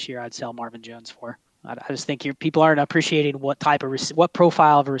pick this year. I'd sell Marvin Jones for. I just think people aren't appreciating what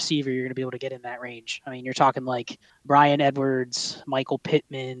profile of a receiver you're going to be able to get in that range. I mean, you're talking like Bryan Edwards, Michael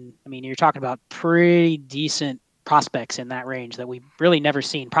Pittman. I mean, you're talking about pretty decent prospects in that range that we've really never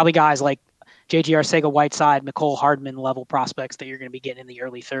seen. Probably guys like J.J. Arcega-Whiteside, Mecole Hardman level prospects that you're going to be getting in the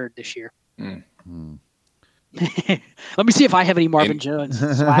early 3rd this year. Mm. Let me see if I have any Marvin Jones.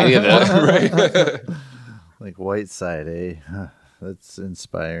 Right? Like Whiteside, eh? That's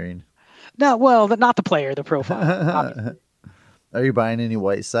inspiring. No, well, not the player, the profile. Are you buying any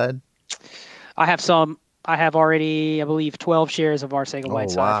Whiteside? I have some. I have already, I believe, 12 shares of Arcega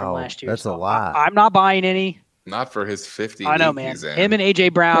Whiteside from last year. That's so a lot. I'm not buying any. Not for his 50 I know, league man. he's in. Him and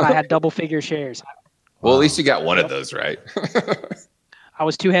AJ Brown, I had double figure shares. Well, at least you got one of those, right? I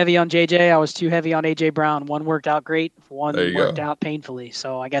was too heavy on JJ. I was too heavy on AJ Brown. One worked out great. One worked go. out painfully.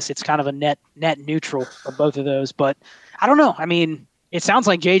 So I guess it's kind of a net neutral for both of those. But I don't know. I mean, it sounds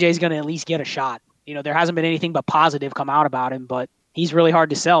like JJ's going to at least get a shot. You know, there hasn't been anything but positive come out about him, but he's really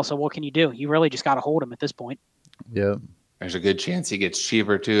hard to sell. So what can you do? You really just got to hold him at this point. Yep. There's a good chance he gets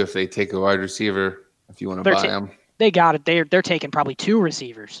cheaper too if they take a wide receiver. If you want to buy him, they got it. They're taking probably 2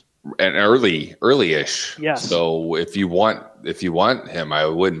 receivers. And early-ish. Yes. So if you want him, I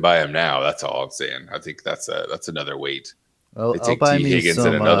wouldn't buy him now. That's all I'm saying. I think that's another wait. I'll buy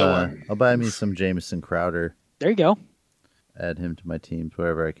me some Jamison Crowder. There you go. Add him to my teams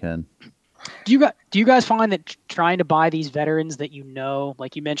wherever I can. Do you guys find that trying to buy these veterans that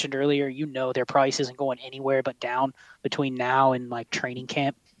like you mentioned earlier, their price isn't going anywhere but down between now and like training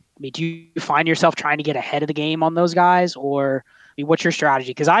camp? I mean, do you find yourself trying to get ahead of the game on those guys, or what's your strategy?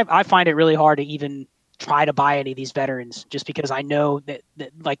 Because I find it really hard to even try to buy any of these veterans just because I know that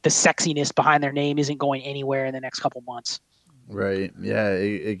like the sexiness behind their name isn't going anywhere in the next couple months. Right. Yeah,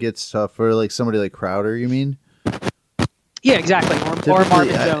 it gets tough for like somebody like Crowder, you mean? Yeah, exactly. Or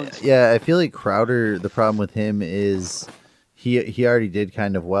Marvin Jones. I feel like Crowder, the problem with him is he already did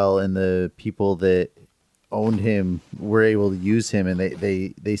kind of well, and the people that owned him were able to use him, and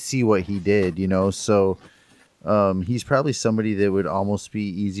they see what he did, so he's probably somebody that would almost be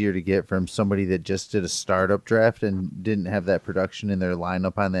easier to get from somebody that just did a startup draft and didn't have that production in their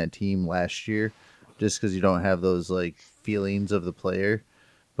lineup on that team last year, just because you don't have those like feelings of the player.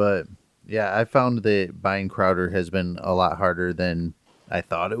 But yeah, I found that buying Crowder has been a lot harder than I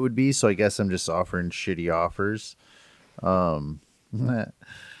thought it would be, so I guess I'm just offering shitty offers. Well,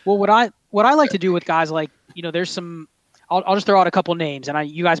 what I like to do with guys like, there's some, I'll just throw out a couple names, and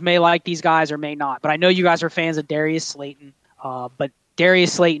you guys may like these guys or may not, but I know you guys are fans of Darius Slayton. But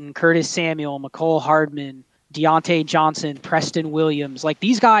Darius Slayton, Curtis Samuel, McCole Hardman, Deontay Johnson, Preston Williams, like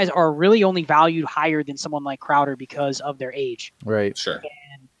these guys are really only valued higher than someone like Crowder because of their age. Right. Sure.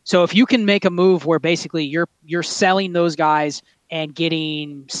 And so if you can make a move where basically you're selling those guys and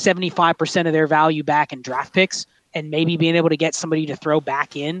getting 75% of their value back in draft picks, and maybe being able to get somebody to throw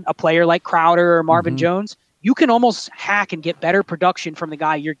back in a player like Crowder or Marvin Jones, you can almost hack and get better production from the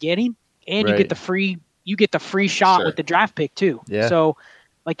guy you're getting, and you get the free shot with the draft pick too. Yeah. So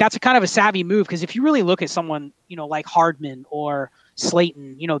like that's a kind of a savvy move, because if you really look at someone, like Hardman or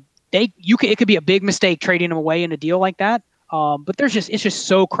Slayton, it could be a big mistake trading them away in a deal like that. But it's just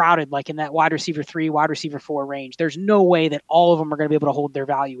so crowded, like in that wide receiver 3, wide receiver 4 range. There's no way that all of them are going to be able to hold their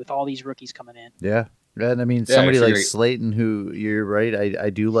value with all these rookies coming in. Yeah. And I mean, somebody like Slayton, who you're right, I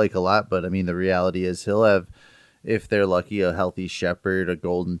do like a lot, but I mean, the reality is he'll have, if they're lucky, a healthy Shepard, a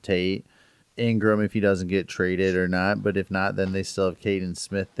Golden Tate, Ingram if he doesn't get traded or not. But if not, then they still have Caden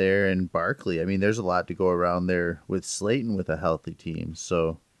Smith there and Barkley. I mean, there's a lot to go around there with Slayton with a healthy team.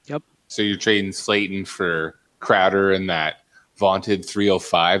 So, yep. So you're trading Slayton for Crowder and that vaunted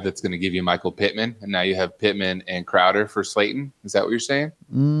 305 that's going to give you Michael Pittman, and now you have Pittman and Crowder for Slayton. Is that what you're saying?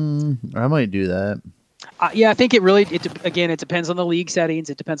 I might do that. Yeah, I think it depends on the league settings.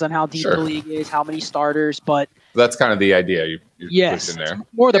 It depends on how deep the league is, how many starters. But that's kind of the idea you're pushing there.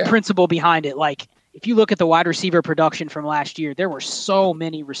 More the principle behind it. Like if you look at the wide receiver production from last year, there were so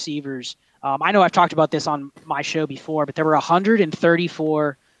many receivers. I know I've talked about this on my show before, but there were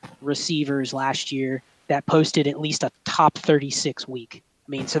 134 receivers last year that posted at least a top 36 week. I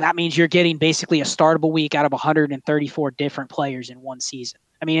mean, so that means you're getting basically a startable week out of 134 different players in one season.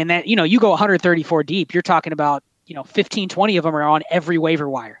 I mean, and that, you go 134 deep, you're talking about, 15, 20 of them are on every waiver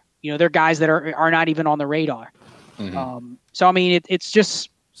wire. They're guys that are not even on the radar. Mm-hmm. So, I mean, it's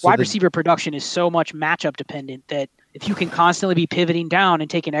just wide receiver production is so much matchup dependent that if you can constantly be pivoting down and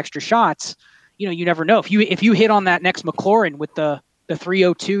taking extra shots, you never know. If you hit on that next McLaurin with the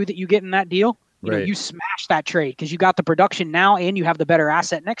 302 that you get in that deal, you smash that trade because you got the production now and you have the better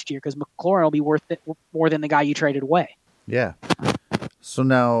asset next year because McLaurin will be worth it more than the guy you traded away. Yeah. So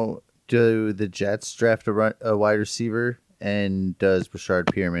now, do the Jets draft a wide receiver, and does Brashard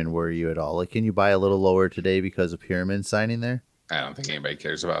Perriman worry you at all? Like, can you buy a little lower today because of Perriman signing there? I don't think anybody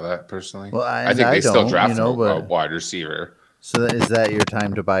cares about that personally. Well, I think they still draft a wide receiver. So is that your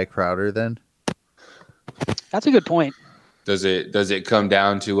time to buy Crowder then? That's a good point. Does it come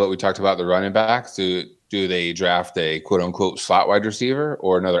down to what we talked about, the running backs? Do they draft a quote unquote slot wide receiver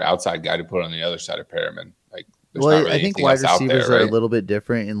or another outside guy to put on the other side of Perriman? Like, there's not really I think anything wide else out receivers there, are right? a little bit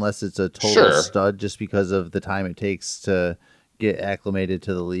different unless it's a total Sure. stud, just because of the time it takes to get acclimated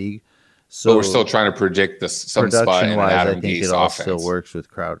to the league. So But we're still trying to predict some spot in an production-wise, I Adam think Gase it all offense. still works with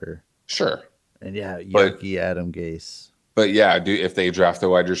Crowder. Sure. And yeah, But- yucky Adam Gase. But yeah, if they draft a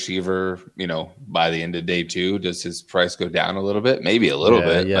wide receiver, by the end of day 2, does his price go down a little bit? Maybe a little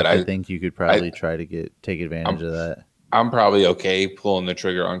bit. Yeah, But I think you could probably try to take advantage I'm- of that. I'm probably okay pulling the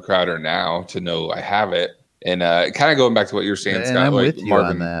trigger on Crowder now to know I have it. And kind of going back to what you're saying, And Scott, I'm like with you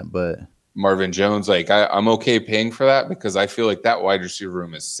on that, but Marvin Jones, like I'm okay paying for that because I feel like that wide receiver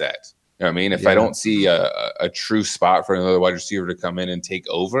room is set. You know what I mean? If I don't see a true spot for another wide receiver to come in and take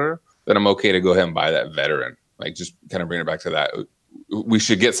over, then I'm okay to go ahead and buy that veteran. Like just kind of bring it back to that. We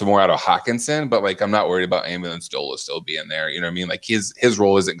should get some more out of Hawkinson, but like I'm not worried about Ambulance Dola still being there. You know what I mean? Like his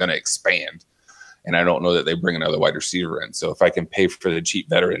role isn't going to expand, and I don't know that they bring another wide receiver in. So if I can pay for the cheap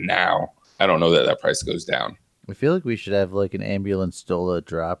veteran now, I don't know that price goes down. I feel like we should have like an Ambulance Dola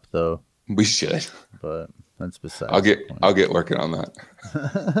drop though. We should, but that's besides. I'll get working on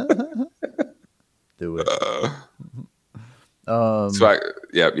that. Do it.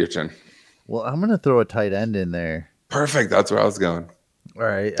 Your turn. Well, I'm gonna throw a tight end in there. Perfect. That's where I was going. All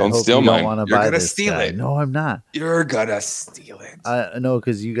right. Don't I hope steal you mine. Don't want to You're buy gonna this steal guy. it. No, I'm not. You're gonna steal it. I know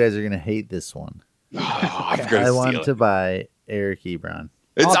because you guys are gonna hate this one. I'm gonna I want steal to it. buy Eric Ebron.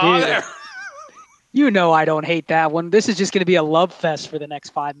 It's Oh, on dude. there. You know I don't hate that one. This is just going to be a love fest for the next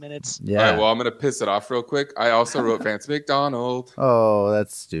 5 minutes. Yeah. All right, well, I'm gonna piss it off real quick. I also wrote Vance McDonald Oh,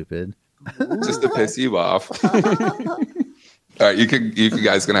 that's stupid. just to piss you off. All right, you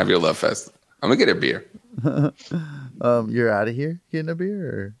guys can have your love fest. I'm gonna get a beer. You're out of here getting a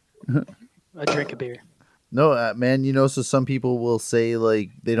beer? Or? A drink of beer. No, man. So some people will say like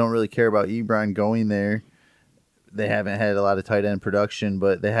they don't really care about Ebron going there. They haven't had a lot of tight end production,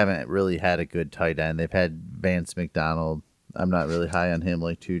 but they haven't really had a good tight end. They've had Vance McDonald. I'm not really high on him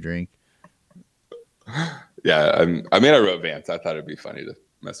like 2 Drink. Yeah, I wrote Vance. I thought it'd be funny to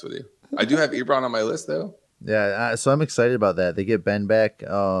mess with you. I do have Ebron on my list though. Yeah, so I'm excited about that. They get Ben back.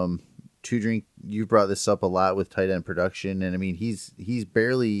 2 Drink, you've brought this up a lot with tight end production, and I mean he's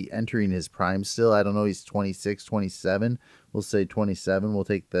barely entering his prime still. I don't know, he's 26, 27. We'll say 27. We'll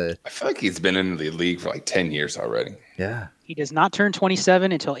take the. I feel like he's been in the league for like 10 years already. Yeah. He does not turn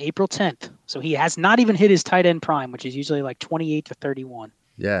 27 until April 10th. So he has not even hit his tight end prime, which is usually like 28 to 31.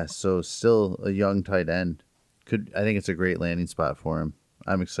 Yeah, so still a young tight end. I think it's a great landing spot for him.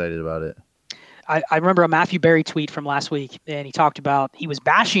 I'm excited about it. I remember a Matthew Berry tweet from last week, and he talked about he was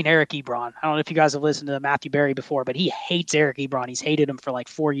bashing Eric Ebron. I don't know if you guys have listened to Matthew Berry before, but he hates Eric Ebron. He's hated him for like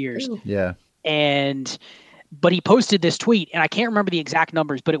 4 years. Yeah. But he posted this tweet, and I can't remember the exact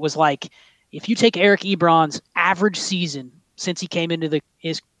numbers, but it was like if you take Eric Ebron's average season since he came into the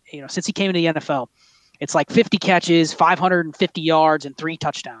NFL, it's like 50 catches, 550 yards, and 3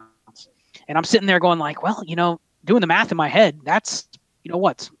 touchdowns. And I'm sitting there going like, well, doing the math in my head, that's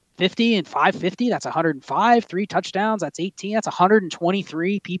what's 50 and 550, that's 105, 3 touchdowns, that's 18, that's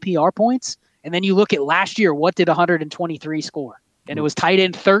 123 PPR points. And then you look at last year, what did 123 score? And it was tight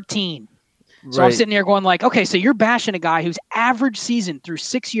end 13. So I'm sitting there going like, okay, so you're bashing a guy whose average season through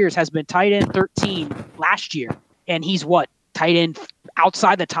 6 years has been tight end 13 last year. And he's what? Tight end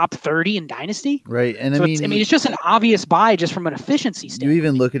outside the top 30 in Dynasty? Right. And so it's just an obvious buy just from an efficiency standpoint. You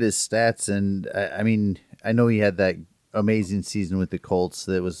even look at his stats, and I know he had that amazing season with the Colts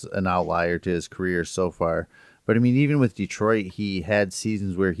that was an outlier to his career so far. But even with Detroit, he had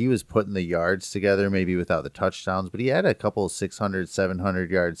seasons where he was putting the yards together, maybe without the touchdowns, but he had a couple of 600,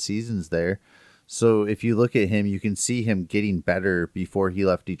 700 yard seasons there. So if you look at him, you can see him getting better before he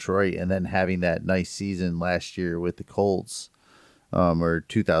left Detroit and then having that nice season last year with the Colts, the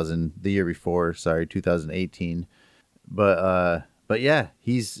year before, 2018. But yeah,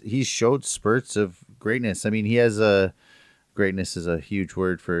 he's showed spurts of greatness. He has greatness is a huge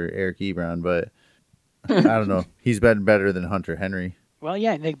word for Eric Ebron, but I don't know. He's been better than Hunter Henry. Well,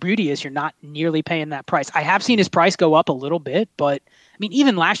 yeah, the beauty is you're not nearly paying that price. I have seen his price go up a little bit, but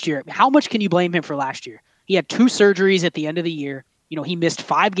even last year, how much can you blame him for last year? He had 2 surgeries at the end of the year. He missed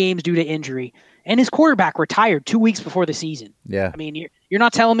 5 games due to injury, and his quarterback retired 2 weeks before the season. Yeah. You're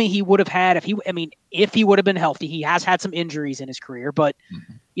not telling me he would have had, if he would have been healthy. He has had some injuries in his career, but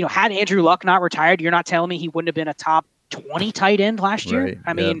had Andrew Luck not retired, you're not telling me he wouldn't have been a top 20 tight end last year.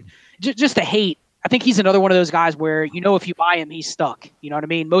 Right. Just the hate. I think he's another one of those guys where, if you buy him, he's stuck. You know what I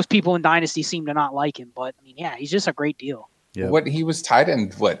mean? Most people in Dynasty seem to not like him, but he's just a great deal. Yep. He was tight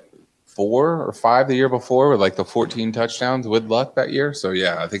end, 4 or 5 the year before with like the 14 touchdowns with Luck that year. So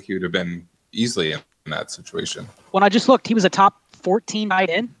yeah, I think he would have been easily in that situation. When I just looked, he was a top 14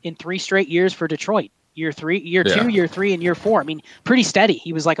 tight end in 3 straight years for Detroit. year 3, year 2, year 3, and year 4. I mean, pretty steady.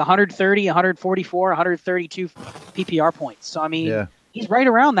 He was like 130, 144, 132 PPR points. So, I mean, he's right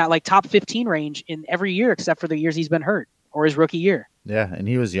around that like top 15 range in every year except for the years he's been hurt or his rookie year. Yeah, and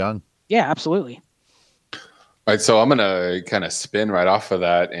he was young. Yeah, absolutely. All right, so I'm going to kind of spin right off of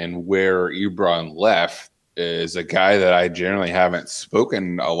that, and where Ebron left is a guy that I generally haven't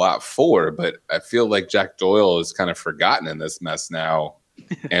spoken a lot for, but I feel like Jack Doyle is kind of forgotten in this mess now.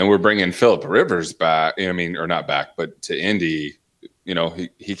 And we're bringing Phillip Rivers back, or not back, but to Indy.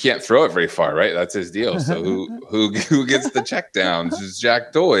 He can't throw it very far, right? That's his deal. So who gets the check downs is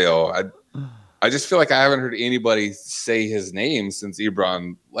Jack Doyle. I just feel like I haven't heard anybody say his name since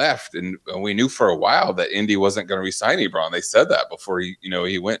Ebron left, and we knew for a while that Indy wasn't going to re-sign Ebron. They said that before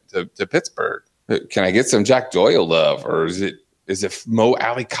he went to Pittsburgh. Can I get some Jack Doyle love, or is it Mo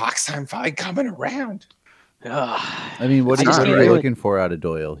Alley Cox time finally coming around? I mean, what are you looking for out of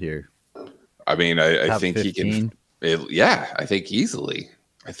Doyle here? I mean, I think 15? He can. I think easily.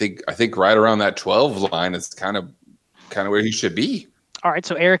 I think right around that 12 line is kind of where he should be. All right,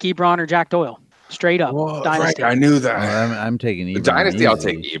 so Eric Ebron or Jack Doyle, straight up. Whoa, Dynasty. Right, I knew that. I'm taking Ebron. Dynasty, easily. I'll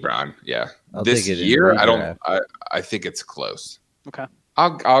take Ebron. Yeah, this take it year I don't. I think it's close. Okay,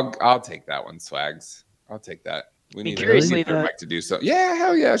 I'll take that one, Swags. I'll take that. We need Mike to do so. Yeah,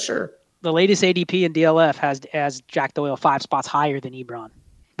 hell yeah, sure. The latest ADP in DLF has Jack Doyle 5 spots higher than Ebron.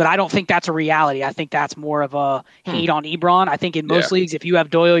 But I don't think that's a reality. I think that's more of a hate on Ebron. I think in most leagues, if you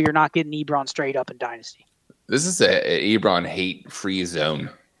have Doyle, you're not getting Ebron straight up in Dynasty. This is a Ebron hate-free zone.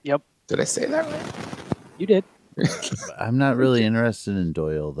 Yep. Did I say that right? You did. I'm not really interested in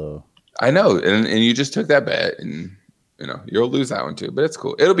Doyle, though. I know, and you just took that bet, and you'll lose that one too. But it's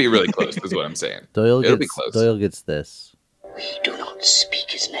cool. It'll be really close, is what I'm saying. It'll be close. Doyle gets this. We do not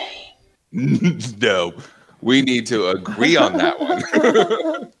speak his name. No, we need to agree on that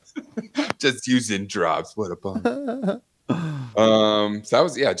one. Just using drops. What a bum. So that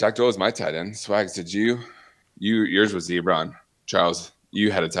was Jack Doyle was my tight end. Swags, did you? Yours was Ebron. Charles,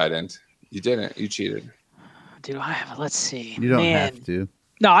 you had a tight end. You didn't. You cheated. Do I have? Let's see. You don't have to.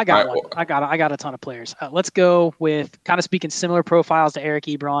 No, I got one. I got a ton of players. Let's go with kind of speaking similar profiles to Eric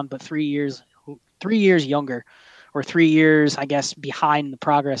Ebron, but 3 years younger, or 3 years, I guess, behind the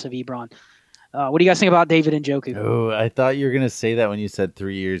progress of Ebron. What do you guys think about David Njoku? Oh, I thought you were going to say that when you said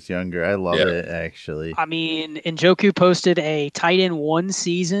 3 years younger. I love it, actually. I mean, Njoku posted a tight end 1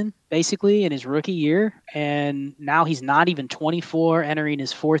 season, basically, in his rookie year, and now he's not even 24, entering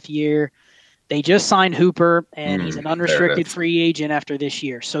his 4th year. They just signed Hooper, and he's an unrestricted free agent after this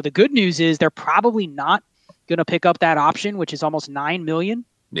year. So the good news is they're probably not going to pick up that option, which is almost $9 million.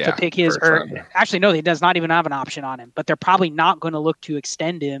 To pick his, actually, no, he does not even have an option on him, but they're probably not going to look to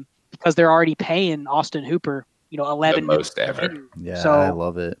extend him because they're already paying Austin Hooper, $11 the most ever. Yeah, so, I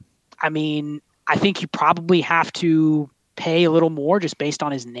love it. I mean, I think you probably have to pay a little more just based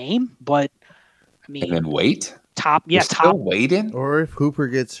on his name, but I mean, and then wait. Top waiting. Or if Hooper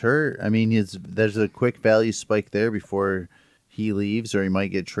gets hurt, I mean, there's a quick value spike there before he leaves, or he might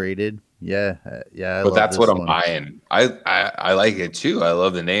get traded. Yeah. But that's what I'm buying. I like it too. I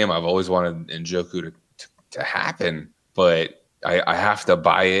love the name. I've always wanted Njoku to happen, but I have to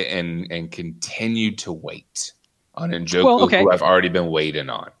buy it and continue to wait on Njoku, who I've already been waiting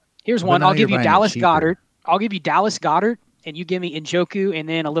on. Here's one. I'll give you Dallas Goedert. I'll give you Dallas Goedert, and you give me Njoku, and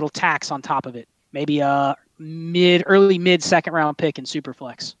then a little tax on top of it. Maybe a early mid second round pick in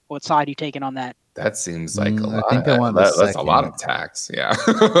Superflex. What side are you taking on that? That seems like a lot. I think I want the second. That's a lot of tax. Yeah.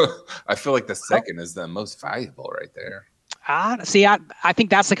 I feel like the second is the most valuable right there. See, I think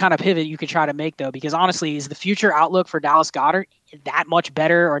that's the kind of pivot you could try to make, though, because honestly, is the future outlook for Dallas Goedert that much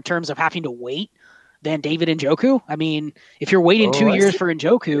better, or in terms of having to wait, than David Njoku? I mean, if you're waiting 2 years for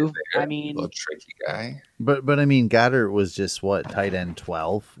Njoku, I mean, a little tricky guy. But I mean, Goddard was just tight end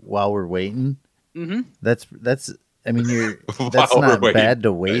 12 while we're waiting. Mm-hmm. That's. I mean, that's not bad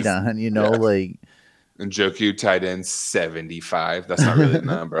to wait on. Like Njoku tight end 75. That's not really the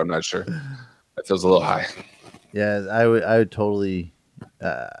number. I'm not sure. That feels a little high. Yeah, I would totally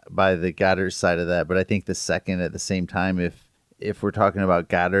buy the Goddard side of that, but I think the second at the same time, if we're talking about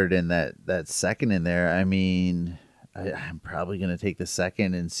Goddard and that second in there, I mean, I'm probably going to take the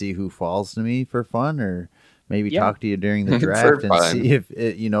second and see who falls to me for fun, or maybe talk to you during the draft and see if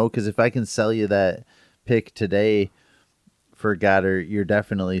because if I can sell you that pick today for Goddard, you're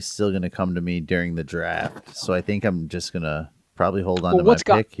definitely still going to come to me during the draft. So I think I'm just going to probably hold on to my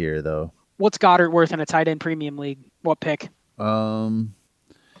pick here, though. What's Goddard worth in a tight end premium league? What pick?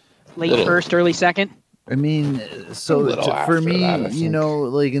 Late first, early second? I mean, so for me, that,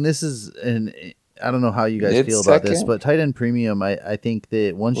 like, and this is, and I don't know how you guys feel about this, but tight end premium, I think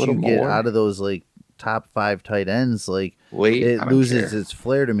that once you get out of those like top 5 tight ends, like Wait, it loses its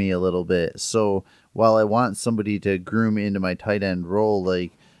flair to me a little bit. So while I want somebody to groom into my tight end role,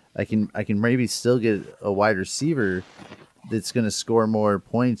 like I can maybe still get a wide receiver that's going to score more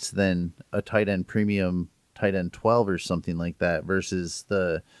points than a tight end premium tight end 12 or something like that versus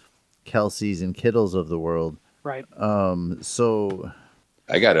the Kelce's and Kittles of the world. Right. So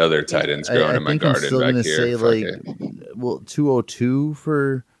I got other tight ends growing in my garden. I'm still going to say like, 202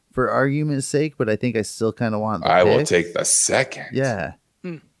 for argument's sake, but I think I still kind of want the pick. Will take the second. Yeah.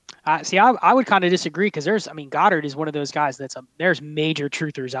 See, I would kind of disagree because Goddard is one of those guys there's major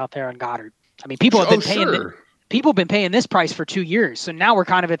truthers out there on Goddard. I mean, people have been paying. People have been paying this price for 2 years. So now we're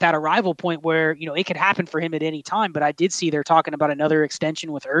kind of at that arrival point where, it could happen for him at any time. But I did see they're talking about another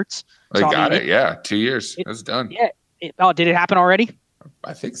extension with Ertz. They got it. Yeah. 2 years. It's done. Yeah. Did it happen already?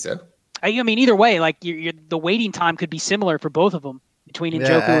 I think so. I mean, either way, like the waiting time could be similar for both of them between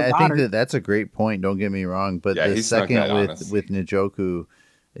Njoku and Goddard. I think that's a great point. Don't get me wrong. But the second with Njoku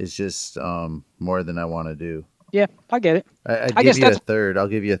is just more than I want to do. Yeah, I get it. I guess a third. I'll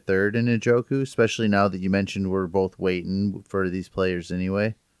give you a third in Njoku, especially now that you mentioned we're both waiting for these players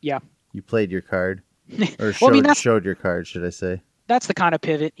anyway. Yeah. You played your card. Or showed your card, should I say. That's the kind of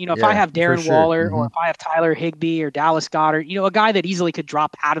pivot. If I have Darren Waller or if I have Tyler Higbee or Dallas Goddard, a guy that easily could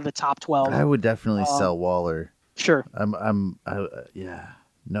drop out of the top 12. I would definitely sell Waller. Sure. Yeah.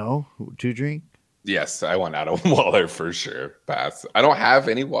 No? 2 drink? Yes, I want out of Waller for sure. Pass. I don't have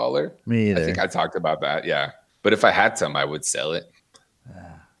any Waller. Me either. I think I talked about that. Yeah. But if I had some, I would sell it.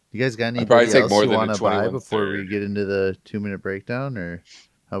 You guys got anybody else you want to buy before we get into the 2-minute breakdown, or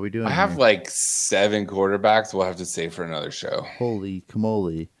how we doing? I have like 7 quarterbacks. We'll have to save for another show. Holy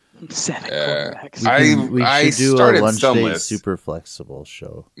camole! 7 quarterbacks. We should do a lunch day super flexible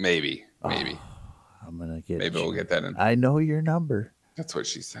show. Maybe. I'm gonna get. Maybe we'll get that in. I know your number. That's what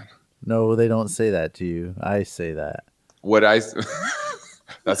she said. No, they don't say that to you. I say that.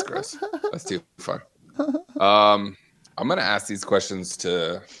 That's gross. That's too far. I'm gonna ask these questions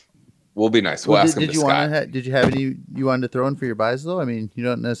to. We'll be nice. We'll ask them to Scott. Did you have any you wanted to throw in for your buys though? I mean, you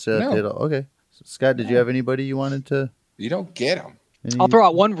don't necessarily. Okay, so, Scott, did you have anybody you wanted to? You don't get them. I'll throw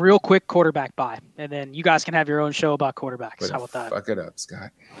out one real quick quarterback buy, and then you guys can have your own show about quarterbacks. How about that? Fuck it up,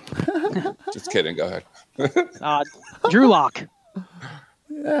 Scott. Just kidding. Go ahead. Drew Lock.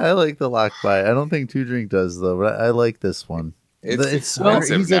 Yeah, I like the lock buy. I don't think 2 drink does though, but I like this one. It's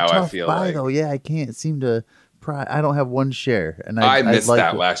expensive he's now. A tough I feel buy like though. Yeah, I can't seem to. I don't have 1 share, and I missed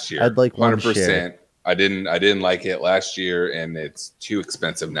that last year. I'd like 100%. Share. I didn't like it last year, and it's too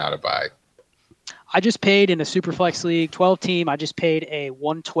expensive now to buy. I just paid in a Superflex League 12 team. I just paid a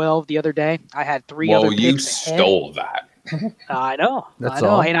 112 the other day. I had 3 other picks. Well, you stole that. I know. That's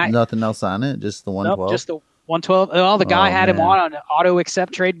all. And nothing else on it. Just the 112. Nope, just the 112. Well, the guy had him on an auto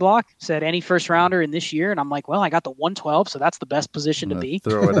accept trade block. Said any first rounder in this year, and I'm like, well, I got the 112, so that's the best position to be.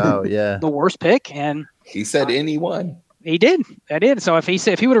 Throw it out, yeah. The worst pick, and he said anyone. He did. I did. So if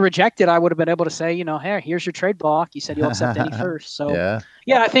he would have rejected, I would have been able to say, hey, here's your trade block. You said you'll accept any first. So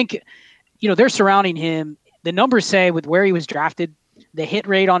yeah, I think, they're surrounding him. The numbers say with where he was drafted, the hit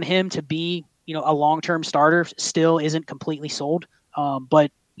rate on him to be, a long-term starter still isn't completely sold.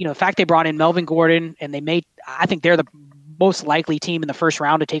 But the fact they brought in Melvin Gordon and I think they're the most likely team in the first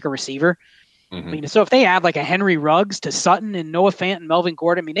round to take a receiver. Mm-hmm. I mean, so if they add like a Henry Ruggs to Sutton and Noah Fant and Melvin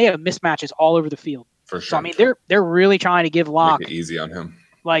Gordon, I mean, they have mismatches all over the field. For sure. So, I mean, they're really trying to give Locke. Make it easy on him.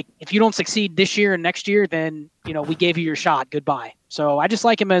 Like, if you don't succeed this year and next year, then, we gave you your shot. Goodbye. So I just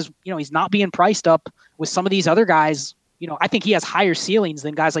like him as, he's not being priced up with some of these other guys. I think he has higher ceilings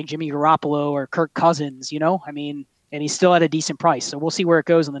than guys like Jimmy Garoppolo or Kirk Cousins, I mean, and he's still at a decent price. So we'll see where it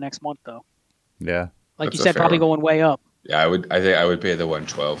goes in the next month, though. Yeah. Like you said, probably going way up. Yeah, I think I would pay the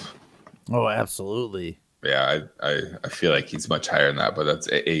 112. Oh, absolutely. Yeah, I feel like he's much higher than that, but that's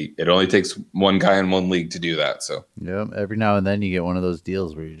it only takes one guy in one league to do that. So yeah, every now and then you get one of those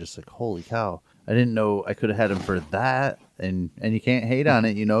deals where you're just like, holy cow, I didn't know I could have had him for that, and you can't hate on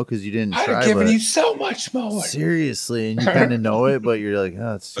it, because you didn't try. I've given you so much more. Seriously, and you kind of know it, but you're like,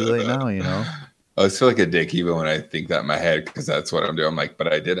 oh, it's too late now, I always feel like a dick even when I think that in my head because that's what I'm doing. I'm like,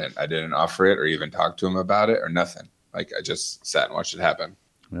 but I didn't offer it or even talk to him about it or nothing. Like I just sat and watched it happen.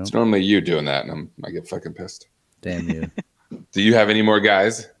 Yep. It's normally you doing that, and I get fucking pissed. Damn you. Do you have any more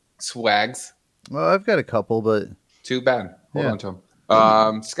guys? Swags? Well, I've got a couple, but... Too bad. Hold on to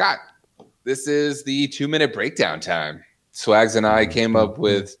them. Scott, this is the 2-minute breakdown time. Swags and I came up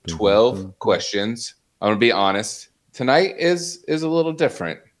with 12 questions. I'm going to be honest. Tonight is a little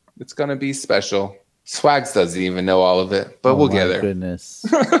different. It's going to be special. Swags doesn't even know all of it, but we'll get there. Goodness.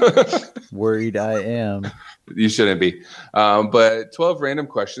 Worried I am. You shouldn't be. But 12 random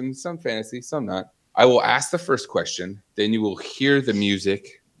questions, some fantasy, some not. I will ask the first question, then you will hear the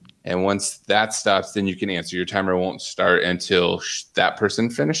music, and once that stops, then you can answer. Your timer won't start until that person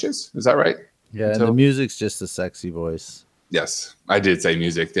finishes. Is that right? Yeah, and the music's just a sexy voice. Yes, I did say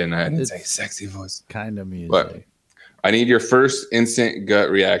music, didn't I? I didn't say sexy voice. Kind of music. But I need your first instant gut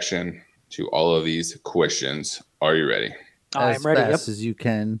reaction to all of these questions. Are you ready? As fast as you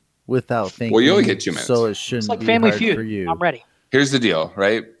can without thinking. Well, you only get 2 minutes. So it shouldn't be Family hard Feud. for you. I'm ready. Here's the deal,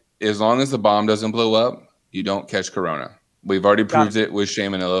 right? As long as the bomb doesn't blow up, you don't catch corona. We've already proved it with Shea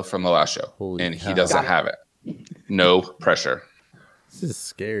Manila from the last show. He doesn't have it. No pressure. This is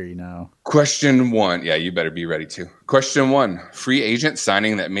scary now. Question 1. Yeah, you better be ready too. Question 1. Free agent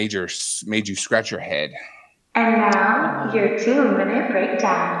signing that made you scratch your head. And now, your 2-minute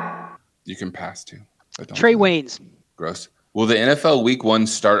breakdown. You can pass too. Trey Waynes. Gross. Will the NFL Week 1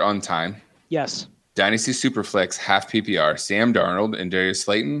 start on time? Yes. Dynasty Superflex half PPR, Sam Darnold and Darius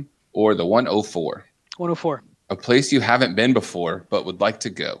Slayton, or the 104? 104. A place you haven't been before but would like to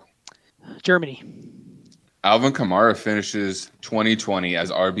go. Germany. Alvin Kamara finishes 2020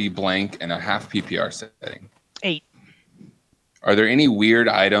 as RB blank in a half PPR setting. 8. Are there any weird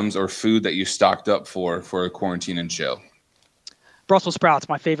items or food that you stocked up for a quarantine and chill? Brussels sprouts,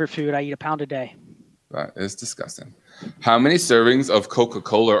 my favorite food. I eat a pound a day. That is disgusting. How many servings of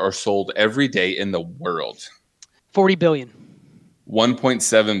Coca-Cola are sold every day in the world? 40 billion.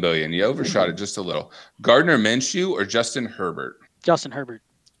 1.7 billion. You overshot it just a little. Gardner Minshew or Justin Herbert? Justin Herbert.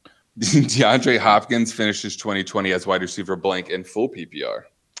 DeAndre Hopkins finishes 2020 as wide receiver blank in full PPR.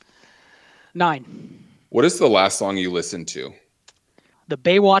 9. What is the last song you listened to? The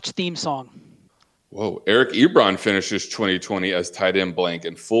Baywatch theme song. Whoa. Eric Ebron finishes 2020 as tight end blank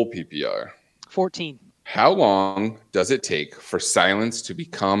in full PPR. 14. How long does it take for silence to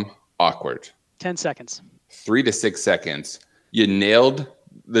become awkward? 10 seconds. 3 to 6 seconds. You nailed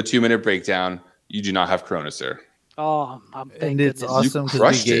the 2-minute breakdown. You do not have Corona, sir. Oh, and it's awesome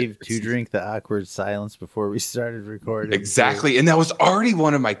because we gave Two Drink the awkward silence before we started recording. Exactly. And that was already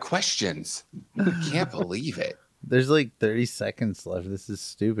one of my questions. I can't believe it. There's like 30 seconds left. This is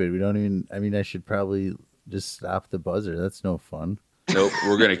stupid. We don't even, I mean, I should probably just stop the buzzer. That's no fun. Nope.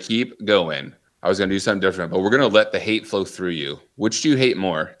 We're going to keep going. I was going to do something different, but we're going to let the hate flow through you. Which do you hate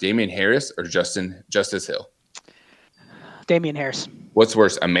more, Damian Harris or Justice Hill? Damian Harris. What's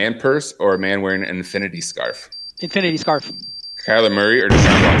worse, a man purse or a man wearing an infinity scarf? Infinity scarf. Kyler Murray or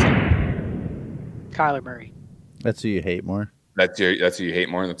Deshaun Watson? Kyler Murray. That's who you hate more? That's who you hate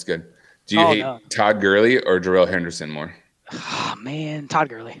more? That's good. Do you hate Todd Gurley or Darrell Henderson more? Oh, man, Todd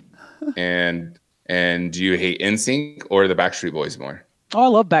Gurley. And do you hate NSYNC or the Backstreet Boys more? Oh, I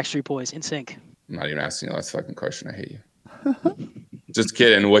love Backstreet Boys. NSYNC. I'm not even asking you the last fucking question. I hate you. Just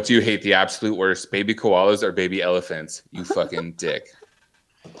kidding. What do you hate the absolute worst? Baby koalas or baby elephants? You fucking dick.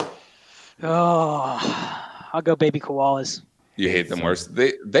 Oh, I'll go baby koalas. You hate them worse.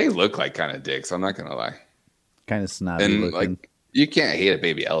 They look like kind of dicks. I'm not gonna lie. Kind of snobby and looking. Like you can't hate a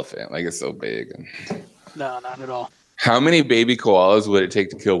baby elephant. Like it's so big. No, not at all. How many baby koalas would it take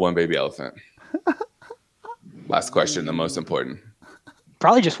to kill one baby elephant? Last question, the most important.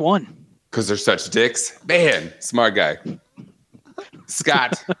 Probably just one. Because they're such dicks. Man, smart guy.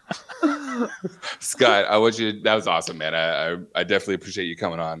 Scott. Scott, I want you. That was awesome, man. I definitely appreciate you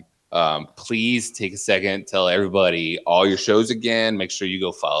coming on. Please take a second, tell everybody all your shows again. Make sure you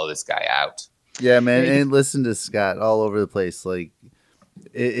go follow this guy out. Yeah, man, and listen to Scott all over the place. Like,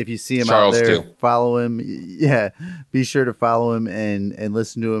 if you see him Charles out there, too. follow him. Yeah, be sure to follow him and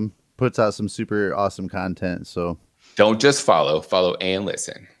listen to him. Puts out some super awesome content. So don't just follow and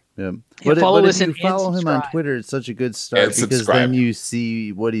listen. Yeah, but if you follow him on Twitter, it's such a good start because then you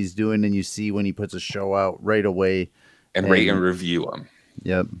see what he's doing and you see when he puts a show out right away. And rate and review him.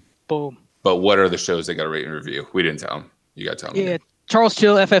 Yep. Boom. But what are the shows they got to rate and review? We didn't tell him. You got to tell him. Yeah, Charles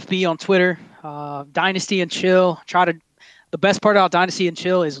Chill FFB on Twitter. Dynasty and Chill. The best part about Dynasty and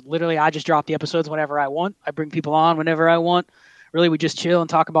Chill is literally I just drop the episodes whenever I want. I bring people on whenever I want. Really, we just chill and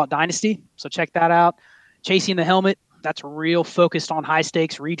talk about Dynasty. So check that out. Chasing the Helmet. That's real focused on high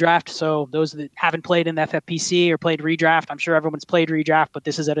stakes redraft. So those that haven't played in the FFPC or played redraft, I'm sure everyone's played redraft, but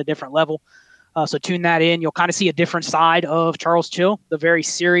this is at a different level. So tune that in. You'll kind of see a different side of Charles Chill, the very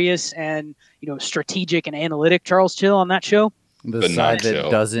serious and strategic and analytic Charles Chill on that show. The side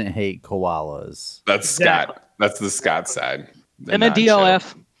that doesn't hate koalas. That's Scott. That's the Scott side. And then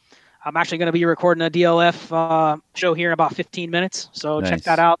DLF. I'm actually going to be recording a DLF show here in about 15 minutes. So check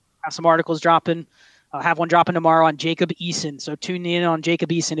that out. Have some articles dropping. I'll have one dropping tomorrow on Jacob Eason. So tune in on Jacob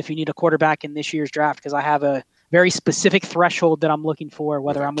Eason if you need a quarterback in this year's draft, because I have a very specific threshold that I'm looking for,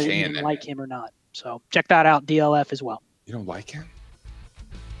 whether I'm going to like him or not. So check that out, DLF as well. You don't like him?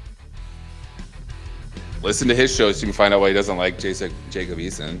 Listen to his show so you can find out why he doesn't like Jacob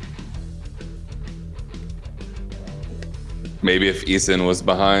Eason. Maybe if Eason was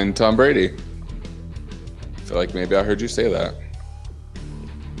behind Tom Brady. I feel like maybe I heard you say that.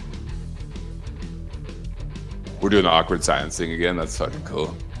 We're doing the awkward silence thing again. That's fucking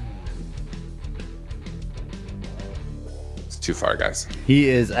cool. It's too far, guys. He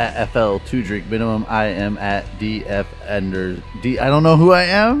is at FL 2 drink minimum. I am at DF Ender. I don't know who I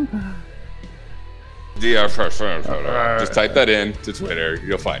am. Just type that in to Twitter.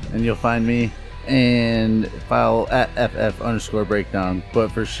 You'll find it. And you'll find me. And file at FF_breakdown.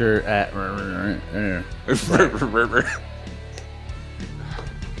 But for sure at.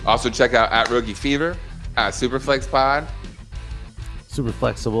 Also check out at Rookie Fever, at Superflex Pod. Super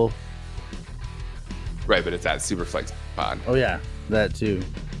flexible. Right, but it's at Superflex Pod. Oh, yeah. That too.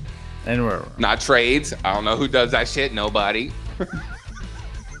 And we're. Not trades. I don't know who does that shit. Nobody.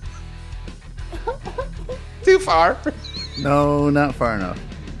 Too far. No, not far enough.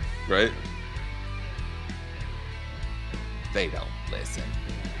 Right? They don't listen.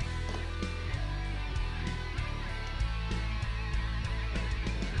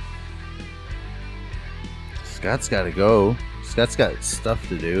 Scott's got to go. Scott's got stuff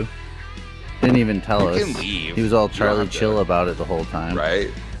to do. Didn't even tell us. You can leave. He was all You Charlie don't have to. chill about it the whole time. Right?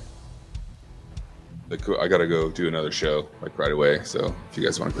 Like, I gotta go do another show like right away. So if you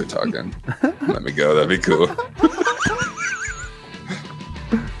guys want to quit talking, let me go. That'd be cool.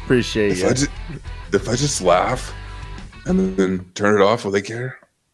 Appreciate you. If I just laugh and then turn it off, will they care?